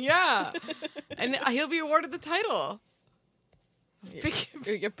Jimin. Yeah. And he'll be awarded the title. Big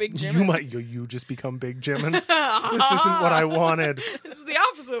You Jimin. you just become Big Jimin. This isn't what I wanted. This is the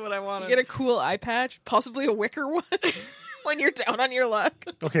opposite of what I wanted. Get a cool eye patch, possibly a wicker one, when you're down on your luck.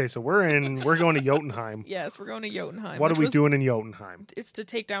 Okay, so we're going to Jotunheim. Yes, we're going to Jotunheim. What which are we was- doing in Jotunheim? It's to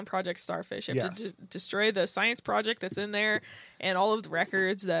take down Project Starfish. You have to Yes. destroy the science project that's in there and all of the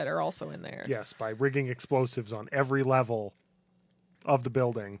records that are also in there. Yes, by rigging explosives on every level of the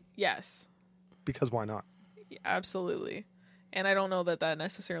building. Yes, Because why not? absolutely. And I don't know that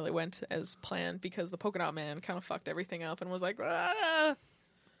necessarily went as planned because the Polka Dot Man kind of fucked everything up and was like, ah.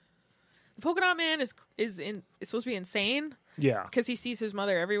 The Polka Dot Man is supposed to be insane Yeah. because he sees his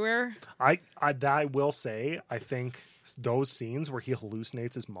mother everywhere. I will say, I think those scenes where he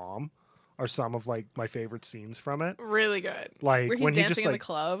hallucinates his mom are some of like my favorite scenes from it. Really good. Like Where he's when he dancing just in like the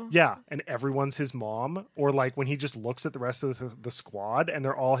club. yeah, and everyone's his mom, or like when he just looks at the rest of the squad and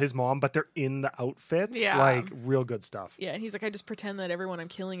they're all his mom, but they're in the outfits. Yeah. Like real good stuff. Yeah, and he's like, I just pretend that everyone I'm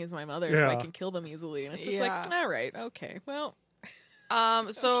killing is my mother so I Yeah. can kill them easily. And it's just Yeah. like, all right, okay, well.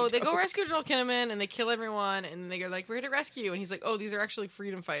 So they go rescue Joel Kinnaman and they kill everyone and they go like, we're here to rescue you. And he's like, oh, these are actually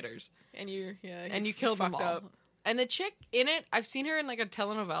freedom fighters. And you killed them fucked all. up. And the chick in it, I've seen her in like a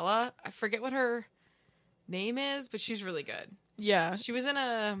telenovela. I forget what her name is, but she's really good. Yeah. She was in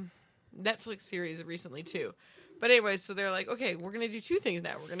a Netflix series recently too. But anyways, so they're like, okay, we're gonna do two things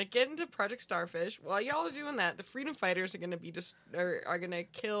now. We're gonna get into Project Starfish. While y'all are doing that, the freedom fighters are gonna be are gonna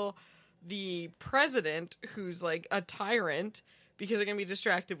kill the president, who's like a tyrant, because they're gonna be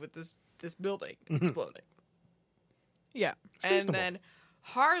distracted with this building exploding. Yeah. And reasonable. then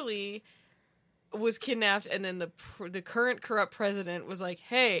Harley was kidnapped, and then the current corrupt president was like,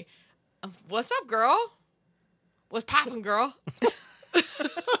 "Hey, what's up, girl? What's poppin', girl?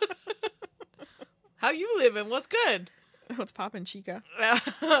 How you living? What's good?" What's poppin', chica?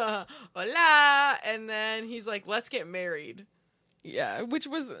 Hola. And then he's like, "Let's get married." Yeah, which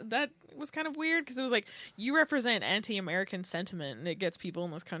was was kind of weird because it was like you represent anti-American sentiment and it gets people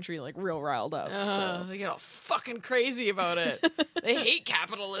in this country like real riled up. So. They get all fucking crazy about it. They hate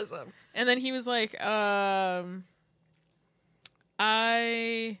capitalism. And then he was like,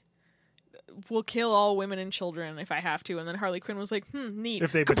 I will kill all women and children if I have to. And then Harley Quinn was like, neat.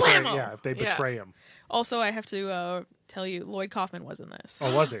 If they betray, Kablamo! if they betray him. Also, I have to tell you, Lloyd Kaufman was in this.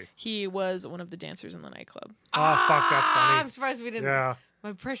 Oh, was he? He was one of the dancers in the nightclub. Oh, fuck, that's funny. I'm surprised we didn't. Yeah.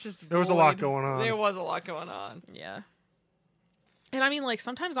 My precious There was a lot Lloyd. going on. There was a lot going on. Yeah. And I mean, like,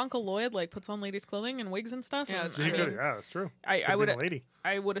 sometimes Uncle Lloyd, like, puts on ladies' clothing and wigs and stuff. Yeah, and it's You true. could, yeah, that's true. I Could've would been a lady.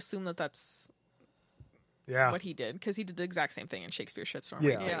 I would assume that that's Yeah. what he did, because he did the exact same thing in Shakespeare Shitstorm. Yeah.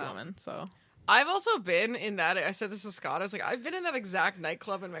 Where he played Yeah. a woman, so... I've also been in that. I said this to Scott. I was like, I've been in that exact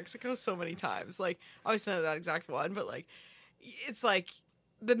nightclub in Mexico so many times. Like, obviously not that exact one, but like, it's like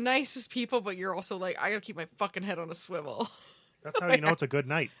the nicest people, but you're also like, I gotta keep my fucking head on a swivel. That's how you know it's a good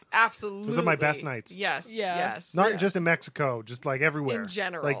night. Absolutely. Those are my best nights. Yes. Yeah. Yes. Not just in Mexico, just like everywhere. In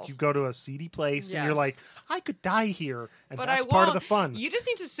general. Like you go to a seedy place and you're Yes. like, I could die here. And But that's I part of won't. the fun. You just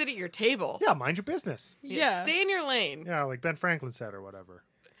need to sit at your table. Yeah, mind your business. Yeah. Stay in your lane. Yeah, like Ben Franklin said or whatever.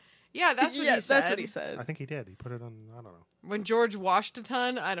 Yeah, that's what yeah, he said. that's what he said. I think he did. He put it on, I don't know. When George washed a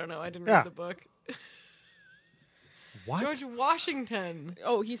ton, I don't know. I didn't Yeah. read the book. What? George Washington.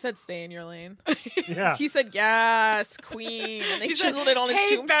 Oh, he said stay in your lane. Yeah. He said, yes, queen. And they He said, chiseled it on his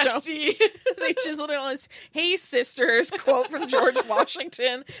 "Hey, tombstone. bestie." They chiseled it on his, hey, sisters, quote from George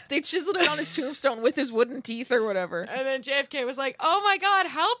Washington. They chiseled it on his tombstone with his wooden teeth or whatever. And then JFK was like, "Oh my God,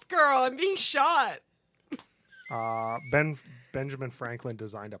 help, girl! I'm being shot." Benjamin Franklin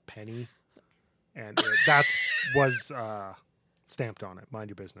designed a penny, and that was stamped on it. Mind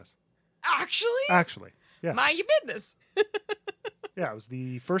your business. Actually, Yeah. mind your business. Yeah, it was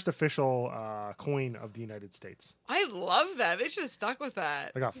the first official coin of the United States. I love that. They should have stuck with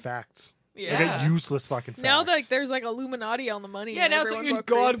that. I got facts. Yeah. I got useless fucking facts. Now that there's like Illuminati on the money. Yeah, and now it's like, everyone's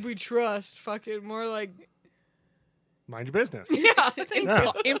in all God crazy. we trust. Fucking more like, Mind your business. yeah.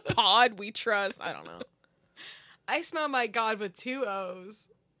 Yeah. In pod we trust. I don't know. I smell my God with 2 O's.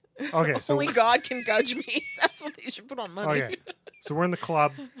 Okay, so Only God can gudge me. That's what they should put on money. okay, so we're in the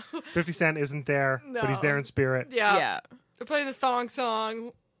club. 50 Cent isn't there, but he's No. there in spirit. Yeah. Yeah. They're playing the thong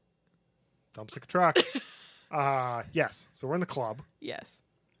song. Dumps like a truck. Yes, so we're in the club, Yes.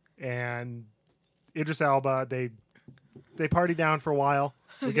 and Idris Elba. They party down for a while.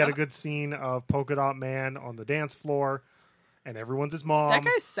 We get a good scene of Polka Dot Man on the dance floor, and everyone's his mom. That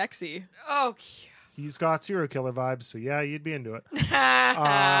guy's sexy. Oh, He's got serial killer vibes, so yeah, you'd be into it.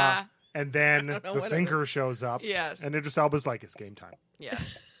 yeah. And then know, the whatever. thinker shows up. Yes. And Idris Elba's like, it's game time.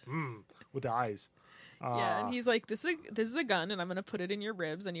 Yes. With the eyes. Yeah, and he's like, "This is a gun, and I'm gonna put it in your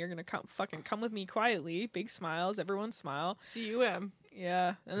ribs, and you're gonna come with me quietly." Big smiles, everyone smile. CUM.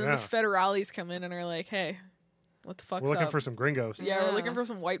 Yeah, and then Yeah. the federales come in and are like, "Hey, what the fuck's We're looking up?" for some gringos. Yeah, Yeah. we're looking for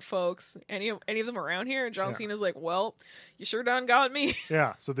some white folks. Any of them around here? And John Yeah. Cena's like, "Well, you sure done got me."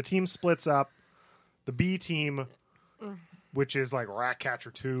 Yeah, so the team splits up. The B team, which is like Ratcatcher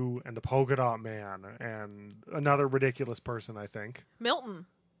 2 and the Polka Dot Man and another ridiculous person, I think. Milton,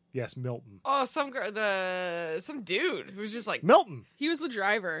 Yes, Milton. Oh, some dude who's just like, Milton! he was the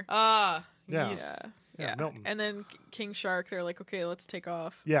driver. Yeah. yes. Yeah, Milton. And then King Shark, they're like, "Okay, let's take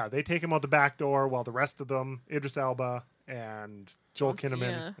off." Yeah, they take him out the back door while the rest of them, Idris Elba and Joel John Kinnaman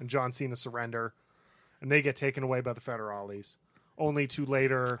Cena. and John Cena, surrender. And they get taken away by the federales. Only to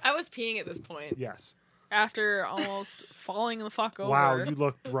later. I was peeing at this point. Yes. After almost falling the fuck over. Wow, you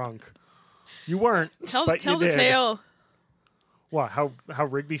look drunk. You weren't. tell but the you did. tale. What? How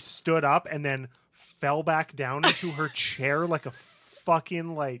Rigby stood up and then fell back down into her chair like a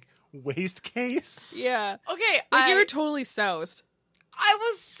fucking like waist case? Yeah, Okay, like you were totally soused. I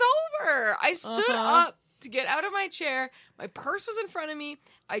was sober. I stood Uh-huh. up to get out of my chair. My purse was in front of me.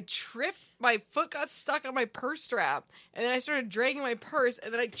 I tripped. My foot got stuck on my purse strap. And then I started dragging my purse.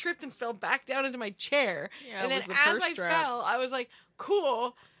 And then I tripped and fell back down into my chair. Yeah, and it then was the as purse I strap. fell, I was like,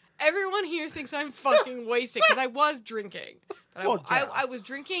 cool. Everyone here thinks I'm fucking wasted because I was drinking. But Well, yeah. I was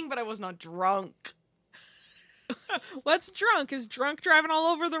drinking, but I was not drunk. What's drunk? Is drunk driving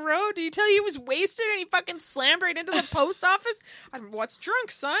all over the road? Did he tell you he was wasted and he fucking slammed right into the post office? What's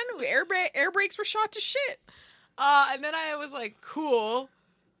drunk, son? Air brakes were shot to shit. And then I was like, cool.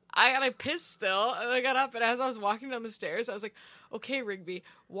 I pissed still, and I got up, and as I was walking down the stairs, I was like, okay, Rigby,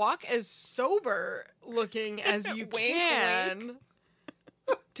 walk as sober looking as you Wink, can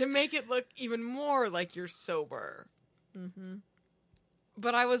to make it look even more like you're sober. Mm-hmm.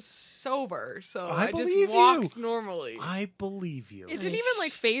 but I was sober, so I I just believe walked you. normally. I believe you. It didn't even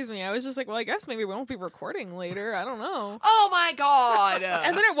like phase me. I was just like, well, I guess maybe we won't be recording later. I don't know. Oh my god!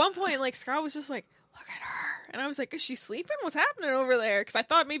 And then at one point, like Scott was just like, look at her. And I was like, is she sleeping? What's happening over there? Because I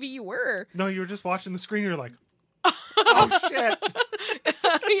thought maybe you were. No, you were just watching the screen. You're like, oh shit!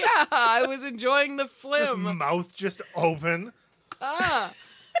 Yeah, I was enjoying the Just flim. mouth just open. Ah,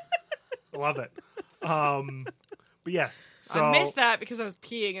 Love it. But yes, so I missed that because I was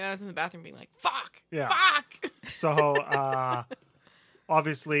peeing and I was in the bathroom being like, "Fuck, Yeah. fuck." So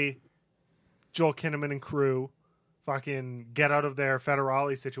obviously, Joel Kinnaman and crew fucking get out of their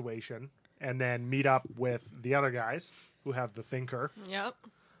federale situation and then meet up with the other guys who have the thinker. Yep.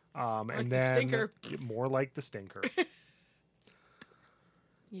 And the then stinker. more like the stinker.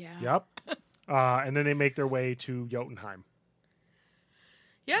 Yeah. Yep. And then they make their way to Jotunheim.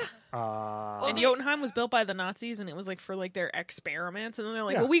 Yeah. And Jotunheim was built by the Nazis, and it was like for like their experiments. And then they're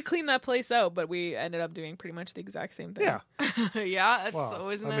like, Yeah. well, we cleaned that place out, but we ended up doing pretty much the exact same thing. Yeah. Yeah. That's Well,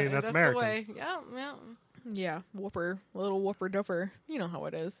 always. I mean, that's the way. Americans. Yeah. Yeah. Yeah, little whooper dupper. You know how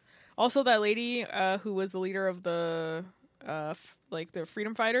it is. Also, that lady who was the leader of the the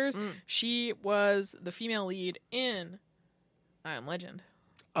freedom fighters, she was the female lead in I Am Legend.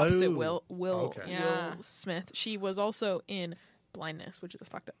 Opposite Oh, Will okay. Yeah. Smith. She was also in Blindness, which is a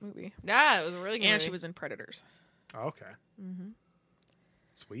fucked up movie, Yeah. It was a really good. and movie. she was in Predators. Okay.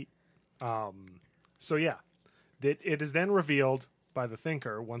 Sweet. So yeah, it is then revealed by the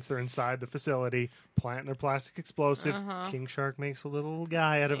thinker once they're inside the facility, planting their plastic explosives. King Shark makes a little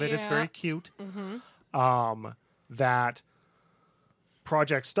guy out of it. It's Yeah. very cute. That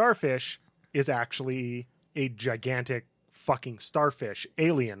Project Starfish is actually a gigantic fucking starfish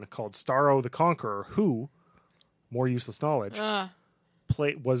alien called Starro the Conqueror, who, more useless knowledge,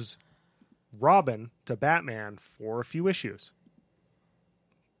 was Robin to Batman for a few issues.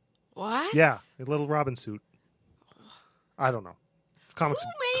 What? Yeah, a little Robin suit. I don't know. Comics, Who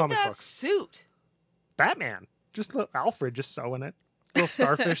made comic that books. suit? Batman. Just Alfred just sewing it. Little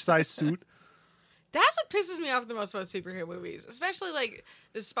starfish sized suit. That's what pisses me off the most about superhero movies, especially like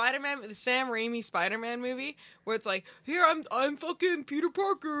the Spider-Man, the Sam Raimi Spider-Man movie, where it's like, here I'm fucking Peter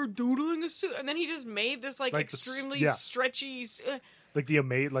Parker doodling a suit, and then he just made this like Like the extremely yeah. stretchy Like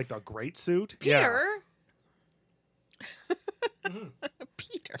the great suit. Peter.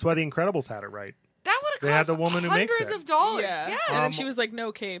 Peter. That's why the Incredibles had it right. That would have They had cost the woman who makes hundreds it. of dollars. Yeah. Yes. And then she was like,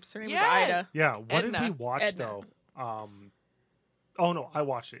 no capes. Her name was Yeah. Ida. Yeah. What did Edna. we watch Edna. though? Oh no, I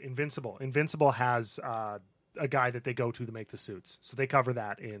watched it. Invincible. Invincible has a guy that they go to make the suits, so they cover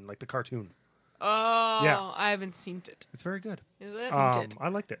that in like the cartoon. Oh, Yeah. I haven't seen it. It's very good. Is it? I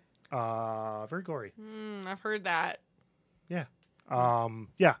liked it. Very gory. I've heard that. Yeah.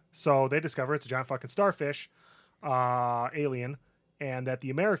 Yeah. So they discover it's a giant fucking starfish, alien, and that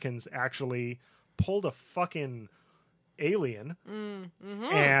the Americans actually pulled a fucking alien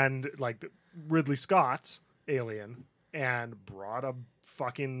and like Ridley Scott's alien and brought a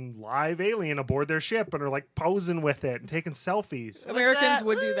fucking live alien aboard their ship and are like posing with it and taking selfies. Americans that?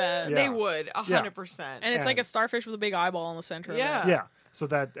 would do that. Yeah. They would 100%. And it's like And- a starfish with a big eyeball in the center Yeah. of it. Yeah. So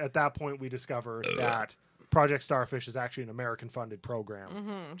that at that point we discover that Project Starfish is actually an American funded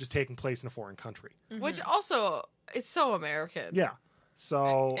program just taking place in a foreign country. Which also, it's so American. Yeah.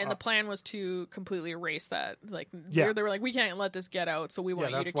 So And the plan was to completely erase that. Like, Yeah. they were like, we can't let this get out, so we want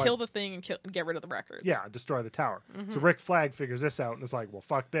you that's to why- kill the thing and get rid of the records. yeah, destroy the tower. So Rick Flag figures this out and is like, well,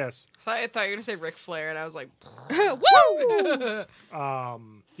 fuck this. I thought you were going to say Ric Flair, and I was like, Woo!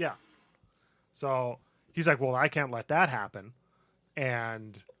 Yeah. So he's like, well, I can't let that happen.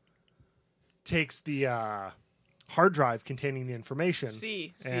 And takes the hard drive containing the information.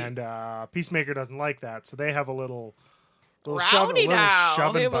 See. And Peacemaker doesn't like that. So they have a little Rowdy dow. They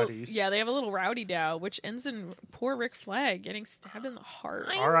shoving have buddies. they have a little rowdy dow, which ends in poor Rick Flag getting stabbed in the heart.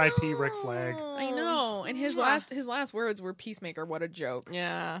 R.I.P. Rick Flag. I know. And his last words were "Peacemaker, what a joke,"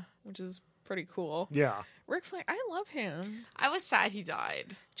 yeah. which is pretty cool. Yeah. Rick Flag, I love him. I was sad he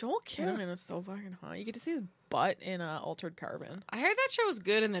died. Joel Kinnaman is so fucking hot. You get to see his butt in Altered Carbon. I heard that show was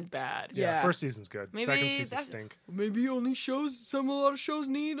good and then bad. Yeah. First season's good. Maybe Second season that's- stink. Maybe only a lot of shows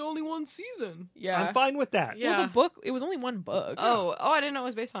need only one season. Yeah. I'm fine with that. Yeah. Well, the book, it was only one book. Oh, I didn't know it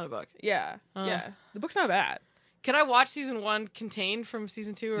was based on a book. Yeah. Yeah. The book's not bad. Can I watch season 1 contained from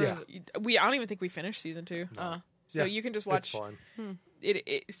season 2? Or Yeah. is it, I don't even think we finished season 2. So Yeah, you can just It's watch fine.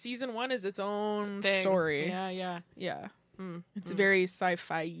 it. Season 1 is its own thing? story. Yeah. Yeah. It's very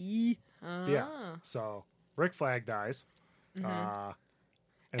sci-fi. Yeah. So Rick Flag dies.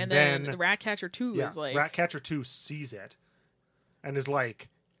 And then the Ratcatcher 2 yeah, is like, Ratcatcher 2 sees it and is like,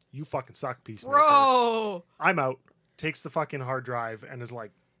 you fucking suck, Peacemaker. Bro. I'm out. takes the fucking hard drive and is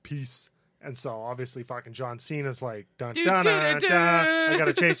like, peace. And so obviously fucking John Cena's like, dun Do, dun do, dun do, dun, do. I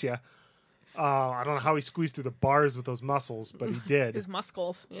gotta chase you. I don't know how he squeezed through the bars with those muscles, but he did. His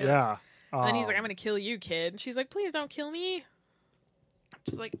muscles. Yeah. And then he's like, I'm gonna kill you, kid. And she's like, please don't kill me.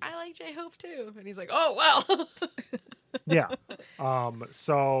 She's like, I like J-Hope too. And he's like, oh, well. Yeah.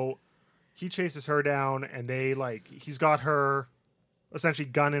 So he chases her down, and they like he's got her essentially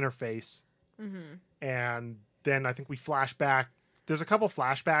gun in her face, and then I think we flash back. There's a couple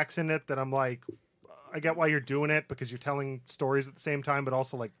flashbacks in it that I'm like, I get why you're doing it because you're telling stories at the same time, but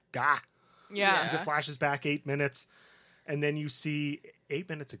also like, Yeah. because it flashes back 8 minutes, and then you see 8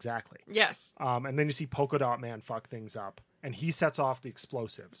 minutes exactly. Yes. And then you see Polka Dot Man fuck things up, and he sets off the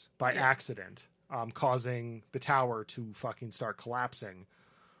explosives by accident, causing the tower to fucking start collapsing,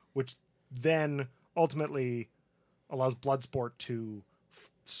 which then ultimately allows Bloodsport to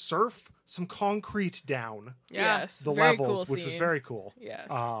surf some concrete down Yeah. Yes. the very levels, cool which was scene. very cool. Yes.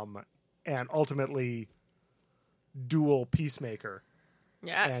 And ultimately duel Peacemaker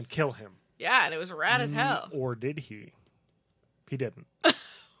Yes. and kill him. Yeah, and it was rad as hell. Or did he? He didn't.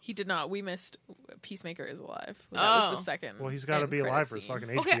 He did not. We missed Peacemaker is alive. That was Oh. the second. Well, he's got to end be credit alive for his scene.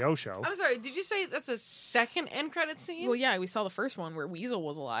 fucking Okay, HBO show. I'm sorry, did you say that's a second end credit scene? Well, yeah, we saw the first one where Weasel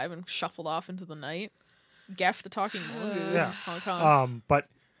was alive and shuffled off into the night. Geff the talking mongoose. Yeah. Hong Kong. But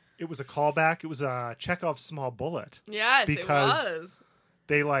it was a callback. It was a Chekhov's small bullet. Yes, Because- it was.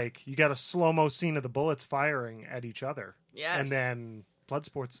 They you got a slow-mo scene of the bullets firing at each other. Yes. And then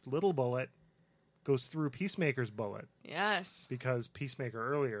Bloodsport's little bullet goes through Peacemaker's bullet Yes. because Peacemaker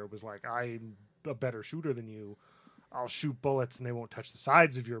earlier was like, I'm a better shooter than you. I'll shoot bullets and they won't touch the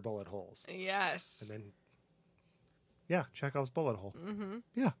sides of your bullet holes. Yes. And then, yeah, Chekhov's bullet hole. Mm-hmm.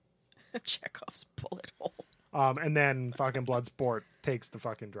 Yeah. Chekhov's bullet hole. And then fucking Bloodsport takes the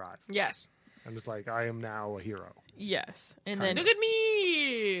fucking drive Yes. and is like, I am now a hero. Yes. And then Look at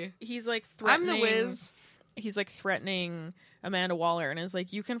me. he's like I'm threatening. the whiz. He's like threatening Amanda Waller and is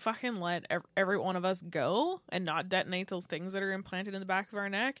like, you can fucking let every one of us go and not detonate the things that are implanted in the back of our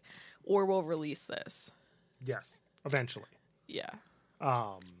neck, or we'll release this. Yes, eventually. Yeah.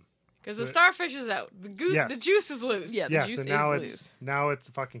 Because the starfish is out. Yes. The juice is loose. Yeah. The Yes, juice and now is it's loose.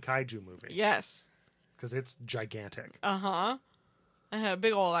 a fucking kaiju movie Yes. because it's gigantic. Uh-huh. I had a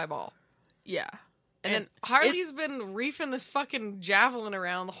big old eyeball. Yeah. And then Harley's been reefing this fucking javelin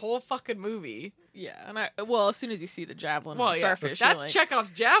around the whole fucking movie. Yeah. And as soon as you see the javelin Well, and the yeah, starfish, that's you're like,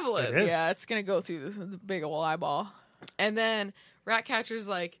 Chekhov's javelin. It is. yeah, it's gonna go through the big old eyeball. And then Ratcatcher's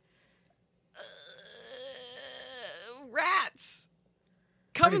like, rats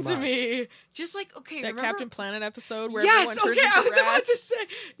coming Pretty to me. Just like, okay, That remember? Captain Planet episode where Yes, everyone turns okay, into I was about rats? to say.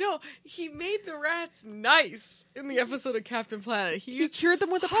 No, he made the rats nice in the episode of Captain Planet. He used cured them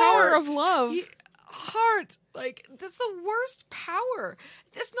with the power of love. Heart. Like, that's the worst power.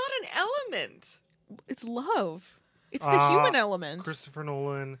 That's not an element. It's love. It's the human element. Christopher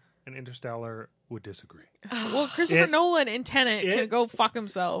Nolan and Interstellar would disagree. Well, Christopher Nolan in Tenet can go fuck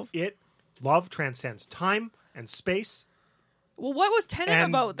himself. Love transcends time and space. Well, what was Tenet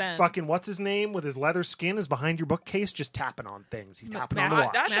And about then? fucking what's his name with his leather skin is behind your bookcase just tapping on things. He's tapping on the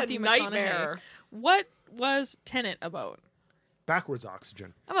watch. That's Matthew a McConaughey. nightmare. What was Tenet about? Backwards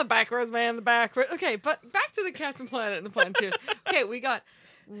oxygen. I'm a backwards man, the backwards. Okay, but back to the Captain Planet and the Planeteers. Okay, we got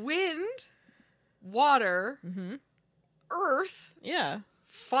wind, water, earth, Yeah.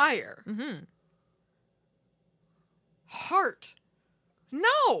 fire, heart.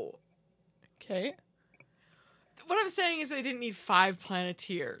 No. Okay. What I'm saying is they didn't need 5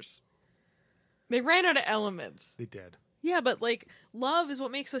 Planeteers. They ran out of elements. They did. Yeah, but like love is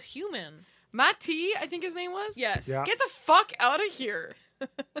what makes us human. Mati, I think his name was. Yes. Yeah. Get the fuck out of here.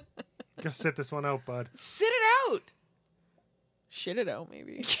 Gotta sit this one out, bud. Sit it out. Shit it out,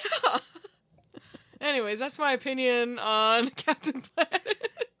 maybe. Anyways, that's my opinion on Captain Planet.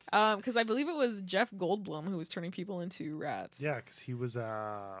 Because I believe it was Jeff Goldblum who was turning people into rats. Yeah, because he was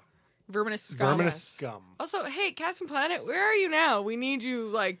Verminous scum. verminous scum. Also, hey, Captain Planet, where are you now? We need you,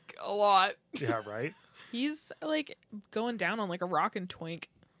 like, a lot. Yeah, right? He's like going down on like a rockin' twink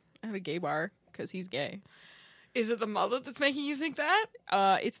at a gay bar because he's gay. Is it the mullet that's making you think that?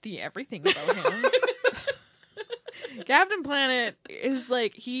 It's the everything about him. Captain Planet is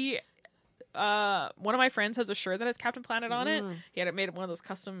like one of my friends has a shirt that has Captain Planet on it. He had it made at one of those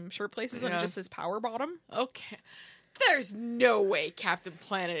custom shirt places and it Yes. just says power bottom. Okay. There's no way Captain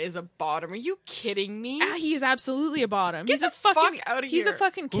Planet is a bottom. Are you kidding me? He is absolutely a bottom. Get He's the a fucking fuck outta He's a here.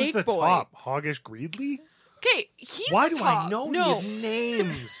 fucking Who's cake the boy. top? Hoggish Greedley? Okay, he's Why the do top. I know No. these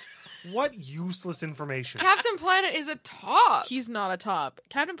names? What useless information. Captain Planet is a top. He's not a top.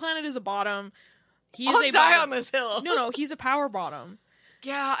 Captain Planet is a bottom. He is I'll a die bottom. on this hill. No, he's a power bottom.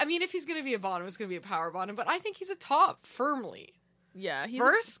 Yeah, I mean, if he's gonna be a bottom, it's gonna be a power bottom. But I think he's a top firmly. Yeah, he's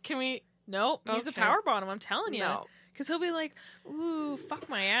Verse, can we? nope. He's a Okay. power bottom. I'm telling you. No. Because he'll be like, "Ooh, fuck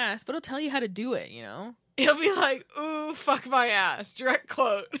my ass," but he'll tell you how to do it. You know. He'll be like, "Ooh, fuck my ass." Direct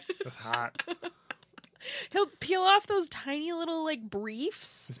quote. That's hot. He'll peel off those tiny little like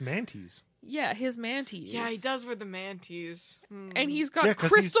briefs. It's mantis. Yeah, his manties. Yeah, he does wear the mantis. And he's got Yeah,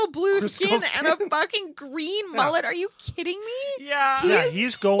 'cause crystal he's blue crystal skin and a fucking green mullet. Are you kidding me? Yeah, Yeah, is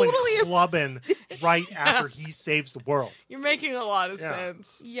he's going totally a- clubbing right after he saves the world. you're making a lot of Yeah.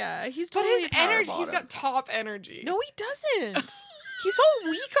 sense. Yeah, he's But totally his a power energy, he's bottom. got top energy. No, he doesn't. He's so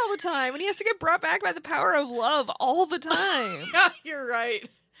weak all the time, and he has to get brought back by the power of love all the time. Yeah, you're right.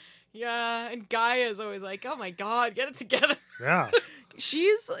 Yeah, and Gaia is always like, "Oh my god, get it together." Yeah.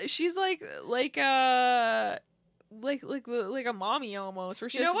 She's like a mommy almost, where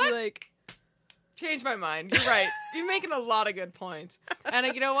she You has know to be what? like, Change my mind. You're right. You're making a lot of good points.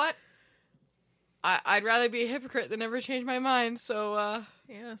 And you know what? I'd rather be a hypocrite than ever change my mind. So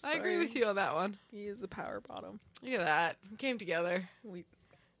yeah, I agree with you on that one. He is the power bottom. Look at that. We came together.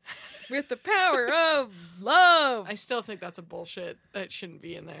 With the power of love. I still think that's a bullshit. That shouldn't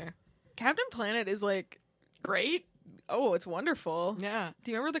be in there. Captain Planet is like, Great. oh, it's wonderful. Yeah.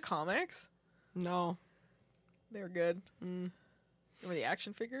 Do you remember the comics? No. They were good. Remember the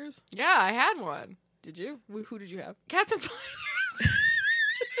action figures? Yeah, I had one. Did you? Who did you have? Cats and Planet.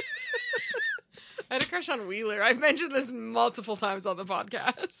 I had a crush on Wheeler. I've mentioned this multiple times on the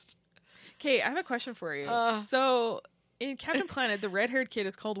podcast. Okay, I have a question for you. So, in Captain Planet, the red-haired kid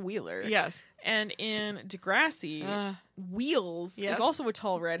is called Wheeler. Yes. And in Degrassi, Wheels Yes. is also a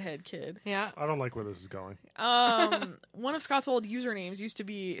tall redhead kid. Yeah. I don't like where this is going. One of Scott's old usernames used to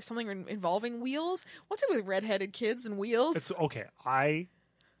be something involving wheels. What's it with redheaded kids and wheels? It's okay.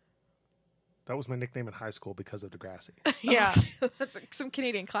 That was my nickname in high school because of Degrassi. Yeah. That's like some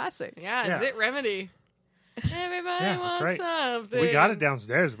Canadian classic. Yeah, Yeah. Zit Remedy. Everybody Yeah, wants that's right. something. We got it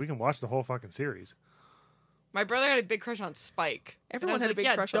downstairs. We can watch the whole fucking series. My brother had a big crush on Spike. Everyone And I had a was big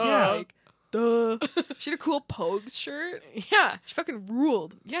like, crush yeah, on duh. Spike. Duh. She had a cool Pogues shirt. Yeah, She fucking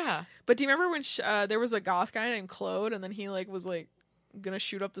ruled. yeah. But do you remember when there was a goth guy named Claude, and then he was gonna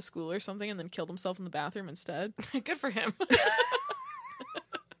shoot up the school or something, and then killed himself in the bathroom instead? Good for him.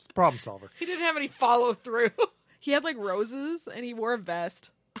 It's a problem solver. He didn't have any follow through. He had roses, and he wore a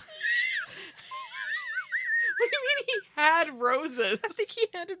vest. What do you mean he had roses? I think he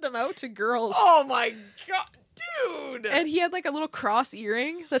handed them out to girls. Oh my god, dude! And he had a little cross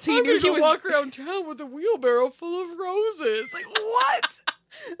earring. That's how you I'm knew gonna he go was. walk around town with a wheelbarrow full of roses. Like what?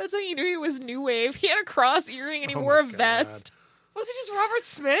 That's how you knew he was new wave. He had a cross earring and he Oh wore a my God. vest. Was it just Robert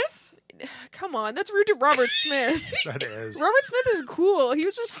Smith? Come on, that's rude to Robert Smith. That is. Robert Smith is cool. He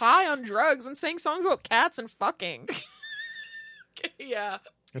was just high on drugs and sang songs about cats and fucking. Yeah.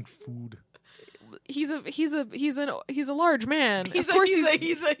 And food. He's a large man. He's of course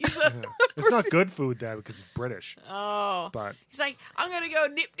he's a It's not good food there because it's British. Oh. But He's like, I'm gonna go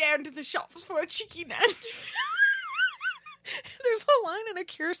nip down to the shops for a chicken and There's a line in a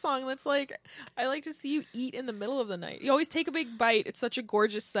Cure song that's like, I like to see you eat in the middle of the night. You always take a big bite. It's such a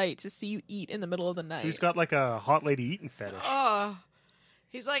gorgeous sight to see you eat in the middle of the night. so he's got a hot lady eating fetish. oh.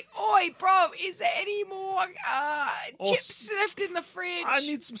 He's like, oi, bro, is there any more Oh, chips left in the fridge? I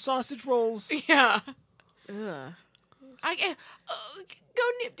need some sausage rolls. Yeah. Ugh. Go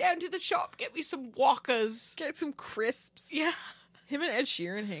nip down to the shop, get me some Walkers. Get some crisps. Yeah. Him and Ed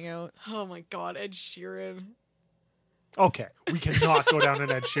Sheeran hang out. Oh my god, Ed Sheeran. Okay, we cannot go down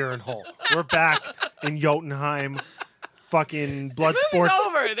an Ed Sheeran hole. We're back in Jotunheim. Fucking blood The sports.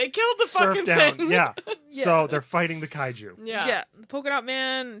 movie's over. They killed the Surf fucking down. thing. Yeah. So they're fighting the kaiju. Yeah. The polka dot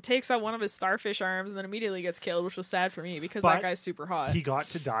man takes out one of his starfish arms and then immediately gets killed, which was sad for me because But that guy's super hot. He got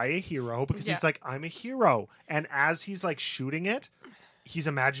to die a hero because Yeah. he's like, I'm a hero. And as he's shooting it, he's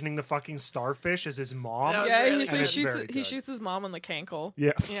imagining the fucking starfish as his mom. That was Yeah, really so good. he And it's very he good. shoots his mom on the cankle.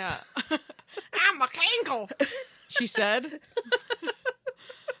 Yeah. Yeah. I'm a kangle, she said.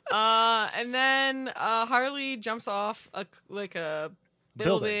 And then Harley jumps off a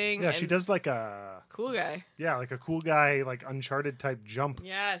building. Yeah, she and- does a Cool guy. a cool guy Uncharted type jump.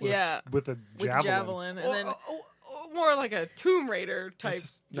 Yes. With Yeah. with a With javelin. javelin. And then More like a Tomb Raider type. This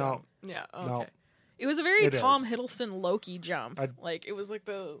is- jump. Yeah. Okay. No. it was a very It Tom is. Hiddleston Loki jump. It was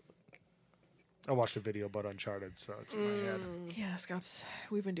I watched a video about Uncharted, so it's in my head. yeah, Scott's.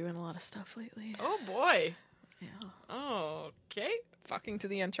 We've been doing a lot of stuff lately. Oh boy. Yeah. Okay. Fucking to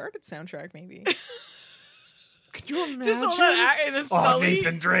the Uncharted soundtrack, maybe. Could you imagine? Just all that and then Oh, Sully.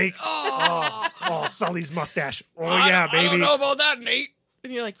 Nathan Drake. Oh. Oh, Sully's mustache. Oh, I yeah, don't- I don't baby. know about that, Nate.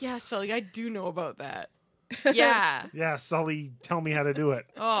 And you're like, yeah, Sully, I do know about that. Yeah. Yeah, Sully, tell me how to do it.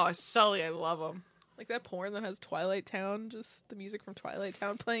 Oh, Sully, I love him. Like that porn that has Twilight Town, just the music from Twilight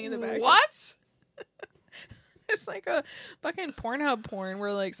Town playing in the background. What? It's like a fucking Pornhub porn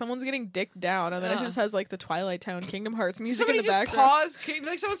where like someone's getting dicked down and then it just has like the Twilight Town Kingdom Hearts music Somebody in the just background. pause.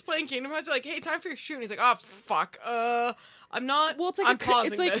 Like someone's playing Kingdom Hearts. They're like, hey, time for your shoot. And he's like, oh fuck. I'm not. Well, it's like I'm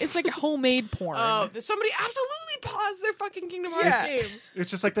pausing this. it's like a homemade porn. Oh, somebody absolutely paused their fucking Kingdom Hearts game. It's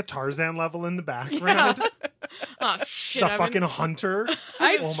just like the Tarzan level in the background. Oh shit! The fucking hunter.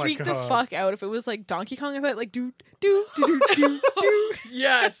 I'd Oh my freak the God. fuck out if it was like Donkey Kong and that like do do do do do do.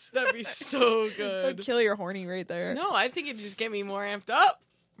 Yes, that'd be so That'd good. kill your horny right there. No, I think it'd just get me more amped up.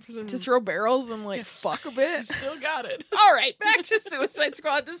 For some... To throw barrels and like fuck a bit. Still got it. All right, back to Suicide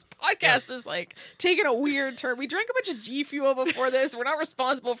Squad. This podcast is like taking a weird turn. We drank a bunch of G Fuel before this. We're not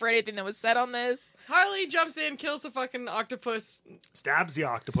responsible for anything that was said on this. Harley jumps in, kills the fucking octopus. Stabs the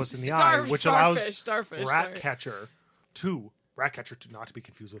octopus in the eye, which allows starfish. Ratcatcher to not to be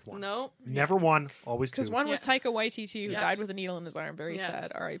confused with one. No. Never one, always two. Because one was Taika Waititi, who Yes. died with a needle in his arm. Very Yes.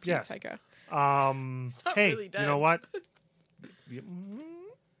 sad. R.I.P. Yes. Taika. not Hey, really you dead. know what?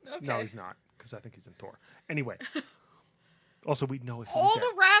 Okay. No, he's not, because I think he's in Thor. Anyway. Also, we know if he's All dead.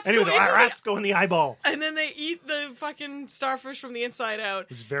 the rats Anyway, go the into rats go in the eyeball, And then they eat the fucking starfish from the inside out.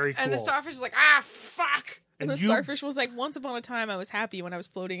 which is very cool. And the starfish is like, ah, fuck. And the you- starfish was like, once upon a time, I was happy when I was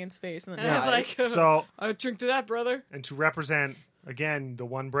floating in space. And then And I was dies. like, So, I'll drink to that, brother. and to represent, again, the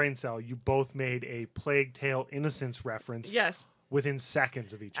one brain cell, you both made a Plague Tale Innocence reference Yes, within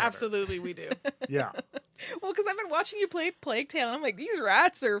seconds of each other. absolutely we do. Yeah. well, because I've been watching you play Plague Tale, and I'm like, these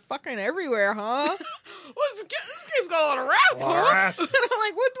rats are fucking everywhere, huh? This game's got a lot of rats, All huh? rats. And I'm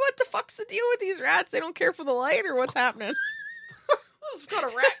like, what the fuck's the deal with these rats? They don't care for the light, or what's happening? This got a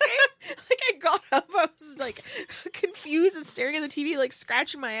rat game. Like, I got up, I was like confused and staring at the TV, like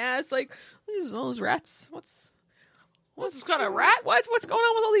scratching my ass, like, these those rats. What's got a rat? What's going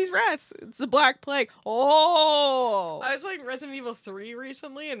on with all these rats? It's the Black Plague. Oh, I was playing Resident Evil 3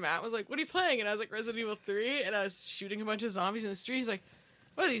 recently, and Matt was like, what are you playing? And I was like, Resident Evil 3, and I was shooting a bunch of zombies in the street. He's like,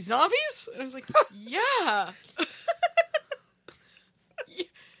 what are these, zombies? And I was like, yeah.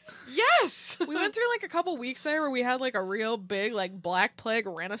 Yes. we went through like a couple weeks there where we had like a real big like Black Plague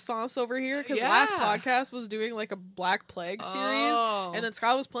renaissance over here because Yeah. last podcast was doing like a Black Plague series, Oh. and then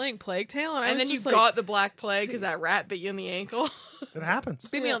Scott was playing Plague Tale, and I And was then you just like, got the Black Plague because that rat bit you in the ankle. It happens.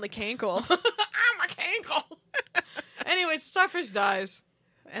 bit me on the cankle. My ankle. Anyways, Starfish dies.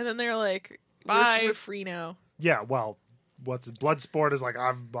 And then they're like, Bye. we're free now. Yeah, well, what's Bloodsport is like,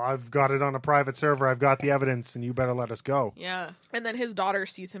 I've got it on a private server, I've got the evidence, and you better let us go. Yeah. And then his daughter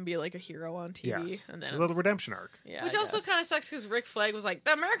sees him be like a hero on TV. Yes. And then A little it's- redemption arc. yeah, Which I also guess. kind of sucks because Rick Flag was like,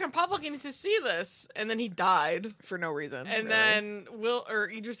 the American public needs to see this. And then he died. for no reason. And really. then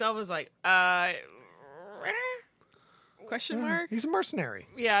Idris Elba was like, question mark. He's a mercenary.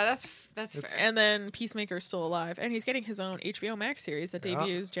 yeah, that's fair. And then Peacemaker's still alive, and he's getting his own HBO Max series that Yeah.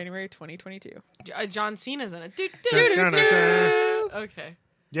 debuts January 2022. John Cena's in it. Do, Dun, do, dun, do, dun, do. Okay.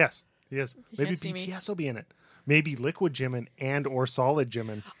 Yes, he is. Maybe can't see me. BTS will be in it. Maybe Liquid Jimin and or Solid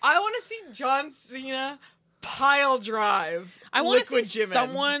Jimin. I want to see John Cena pile drive. I want to Liquid see Jimin.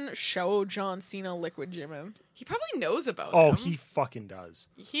 someone show John Cena Liquid Jimin. He probably knows about Oh, him. he fucking does.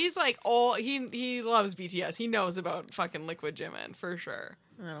 He's like he loves BTS. He knows about fucking Liquid Jimin for sure.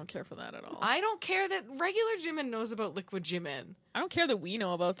 I don't care for that at all. I don't care that regular Jimin knows about Liquid Jimin. I don't care that we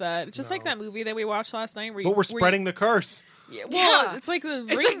know about that. It's just like No. that movie that we watched last night. Where But we're where spreading the curse. Yeah, well, Yeah. it's like the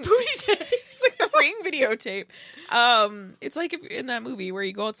It's ring. like booty tape. It's like the ring videotape. It's like if, in that movie where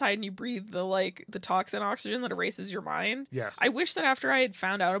you go outside and you breathe the toxin oxygen that erases your mind. Yes. I wish that after I had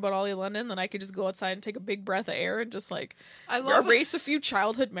found out about Ollie London, that I could just go outside and take a big breath of air and just like I love erase a few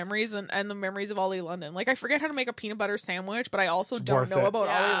childhood memories and the memories of Ollie London. Like I forget how to make a peanut butter sandwich, but I also don't worth know it. about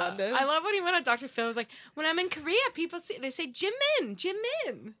Ollie London. I love when he went on Dr. Phil. He was like, when I'm in Korea, people they say Jimin,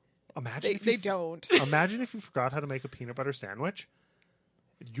 Jimin. Imagine if they you don't. Imagine if you forgot how to make a peanut butter sandwich.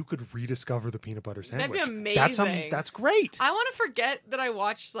 You could rediscover the peanut butter That'd sandwich. be That's amazing. that's great. I want to forget that I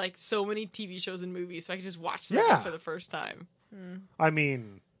watched like so many TV shows and movies, so I can just watch them Yeah. for the first time. I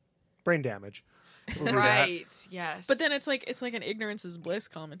mean, brain damage. We'll do that. Right? Yes. But then it's like an ignorance is bliss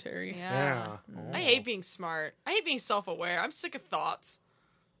commentary. yeah. Yeah. I hate being smart. I hate being self-aware. I'm sick of thoughts.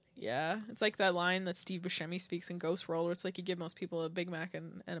 Yeah, it's like that line that Steve Buscemi speaks in Ghost World, where it's like you give most people a Big Mac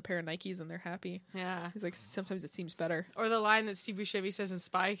and a pair of Nikes and they're happy. Yeah. He's like, sometimes it seems better. Or the line that Steve Buscemi says in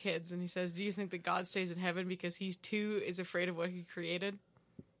Spy Kids, and he says, "Do you think that God stays in heaven because he's too is afraid of what he created?"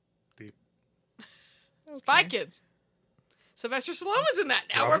 Deep. Spy Kids. Sylvester Stallone was in that.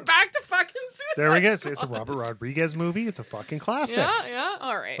 Now we're back to fucking Suicide There we go. Squad. It's a Robert Rodriguez movie. It's a fucking classic. Yeah, yeah.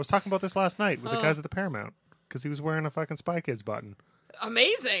 All I right. was talking about this last night with the guys at the Paramount because he was wearing a fucking Spy Kids button.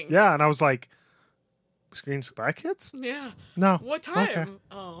 Amazing. Yeah, and I was like, "Screen Spy Kids? Yeah. No. What time? Okay.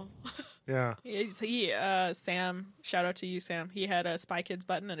 Oh. Yeah. Sam, shout out to you, Sam. He had a Spy Kids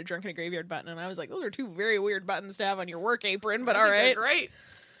button and a Drunk in a Graveyard button, and I was like, those are two very weird buttons to have on your work apron, but I all think they're right. great.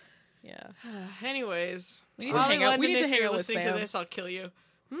 Yeah. Anyways, We need to hang out. We need to hang out with listening Sam. to this, I'll kill you.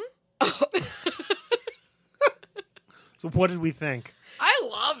 So what did we think? I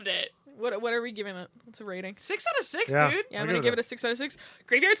loved it. What are we giving it? What's a rating? 6 out of 6, Yeah. dude. Yeah, I'll I'm gonna give give it it a 6 out of 6.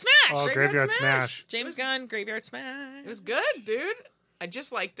 Graveyard Smash. Oh, Graveyard Smash. James Gunn, Graveyard Smash. It was good, dude. I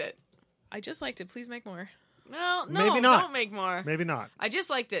just liked it. I just liked it. Please make more. Well, no, Maybe not. don't make more. Maybe not. I just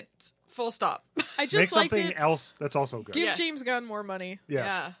liked it. Full stop. I Make just liked something it. else that's also good. Give Yeah. James Gunn more money. Yes.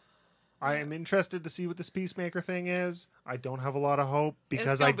 Yeah. I am interested to see what this Peacemaker thing is. I don't have a lot of hope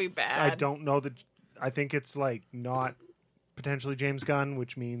because gonna I be bad. I don't know that. I think it's like not potentially James Gunn,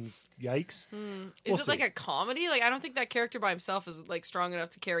 which means yikes. Is We'll it like see. a comedy? Like, I don't think that character by himself is like strong enough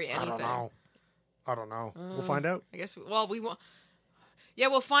to carry anything. I don't know. We'll find out. I guess. We won't. Yeah,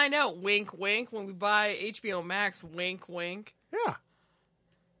 we'll find out. Wink, wink. When we buy HBO Max, wink, wink. Yeah.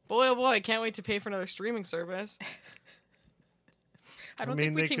 Boy, oh boy, I can't wait to pay for another streaming service. I don't mean,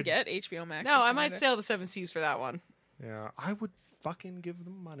 think we they can could- get HBO Max. No, in I might Canada. sail the 7 seas for that one. Yeah. I would fucking give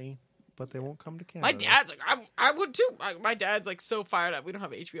them money, but they won't come to Canada. My dad's like, I would too. My dad's like so fired up. We don't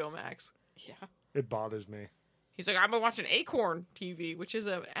have HBO Max. Yeah. It bothers me. He's like, I've been watching Acorn TV, which is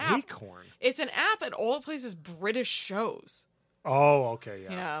an app. Acorn. It's an app and all it plays is British shows. Oh, okay.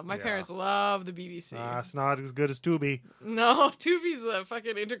 Yeah. Yeah, my parents love the BBC. It's not as good as Tubi. No, Tubi's the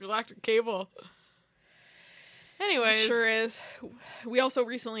fucking intergalactic cable. Anyways. It sure is. We also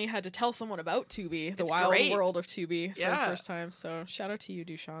recently had to tell someone about Tubi, the It's wild great. world of Tubi, for Yeah. the first time. So shout out to you,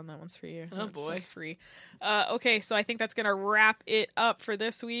 Dushan. That one's for you. Oh, boy. That's free. Okay, so I think that's going to wrap it up for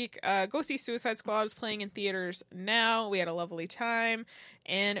this week. Go see Suicide Squad is playing in theaters now. We had a lovely time.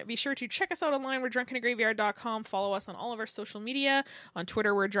 And be sure to check us out online. We're drunkinagraveyard.com. Follow us on all of our social media. On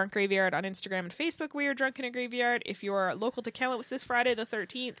Twitter, we're Drunk Graveyard. On Instagram and Facebook, we are Drunken a Graveyard. If you are local to Kamloops this Friday, the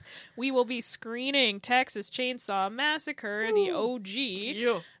 13th, we will be screening Texas Chainsaw Massacre, the OG,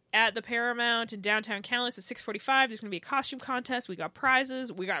 You. at the Paramount in downtown Kamloops at 6:45. There's going to be a costume contest. We got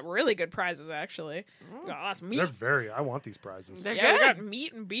prizes. We got really good prizes, actually. We got awesome meat. They're very. I want these prizes. They're Yeah, we good. got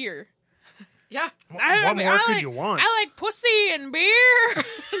meat and beer. Yeah. What more could you want? I like pussy and beer.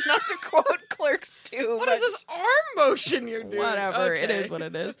 Not to quote Clerks 2. What but is this arm motion you're doing? Whatever. It Okay. is what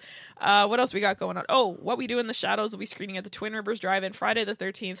it is. What else we got going on? Oh, What We Do in the Shadows will be screening at the Twin Rivers Drive-In Friday the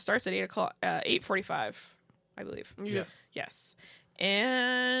 13th. Starts at 8:45, I believe. Yes. Yes.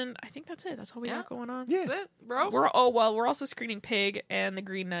 And I think that's it. That's all we Yeah. got going on. Yeah. That's it, bro. We're also screening Pig and The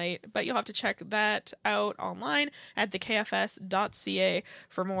Green Knight, but you'll have to check that out online at thekfs.ca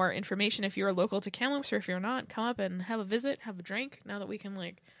for more information. If you're local to Kamloops, or if you're not, come up and have a visit, have a drink. Now that we can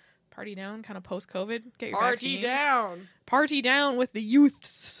party down, kind of post-COVID, get your Party vaccines. down. Party down with the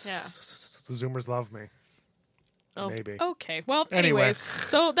youths. Yeah. The Zoomers love me. Oh. Maybe. Okay. Well, Anyway. anyways,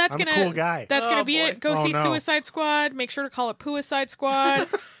 so that's I'm a gonna cool guy. That's gonna Oh, be boy. it. Go Oh, see no. Suicide Squad. Make sure to call it Pooicide Squad.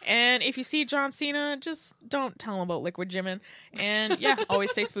 And if you see John Cena, just don't tell him about liquid jimin. And yeah,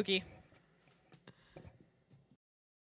 always stay spooky.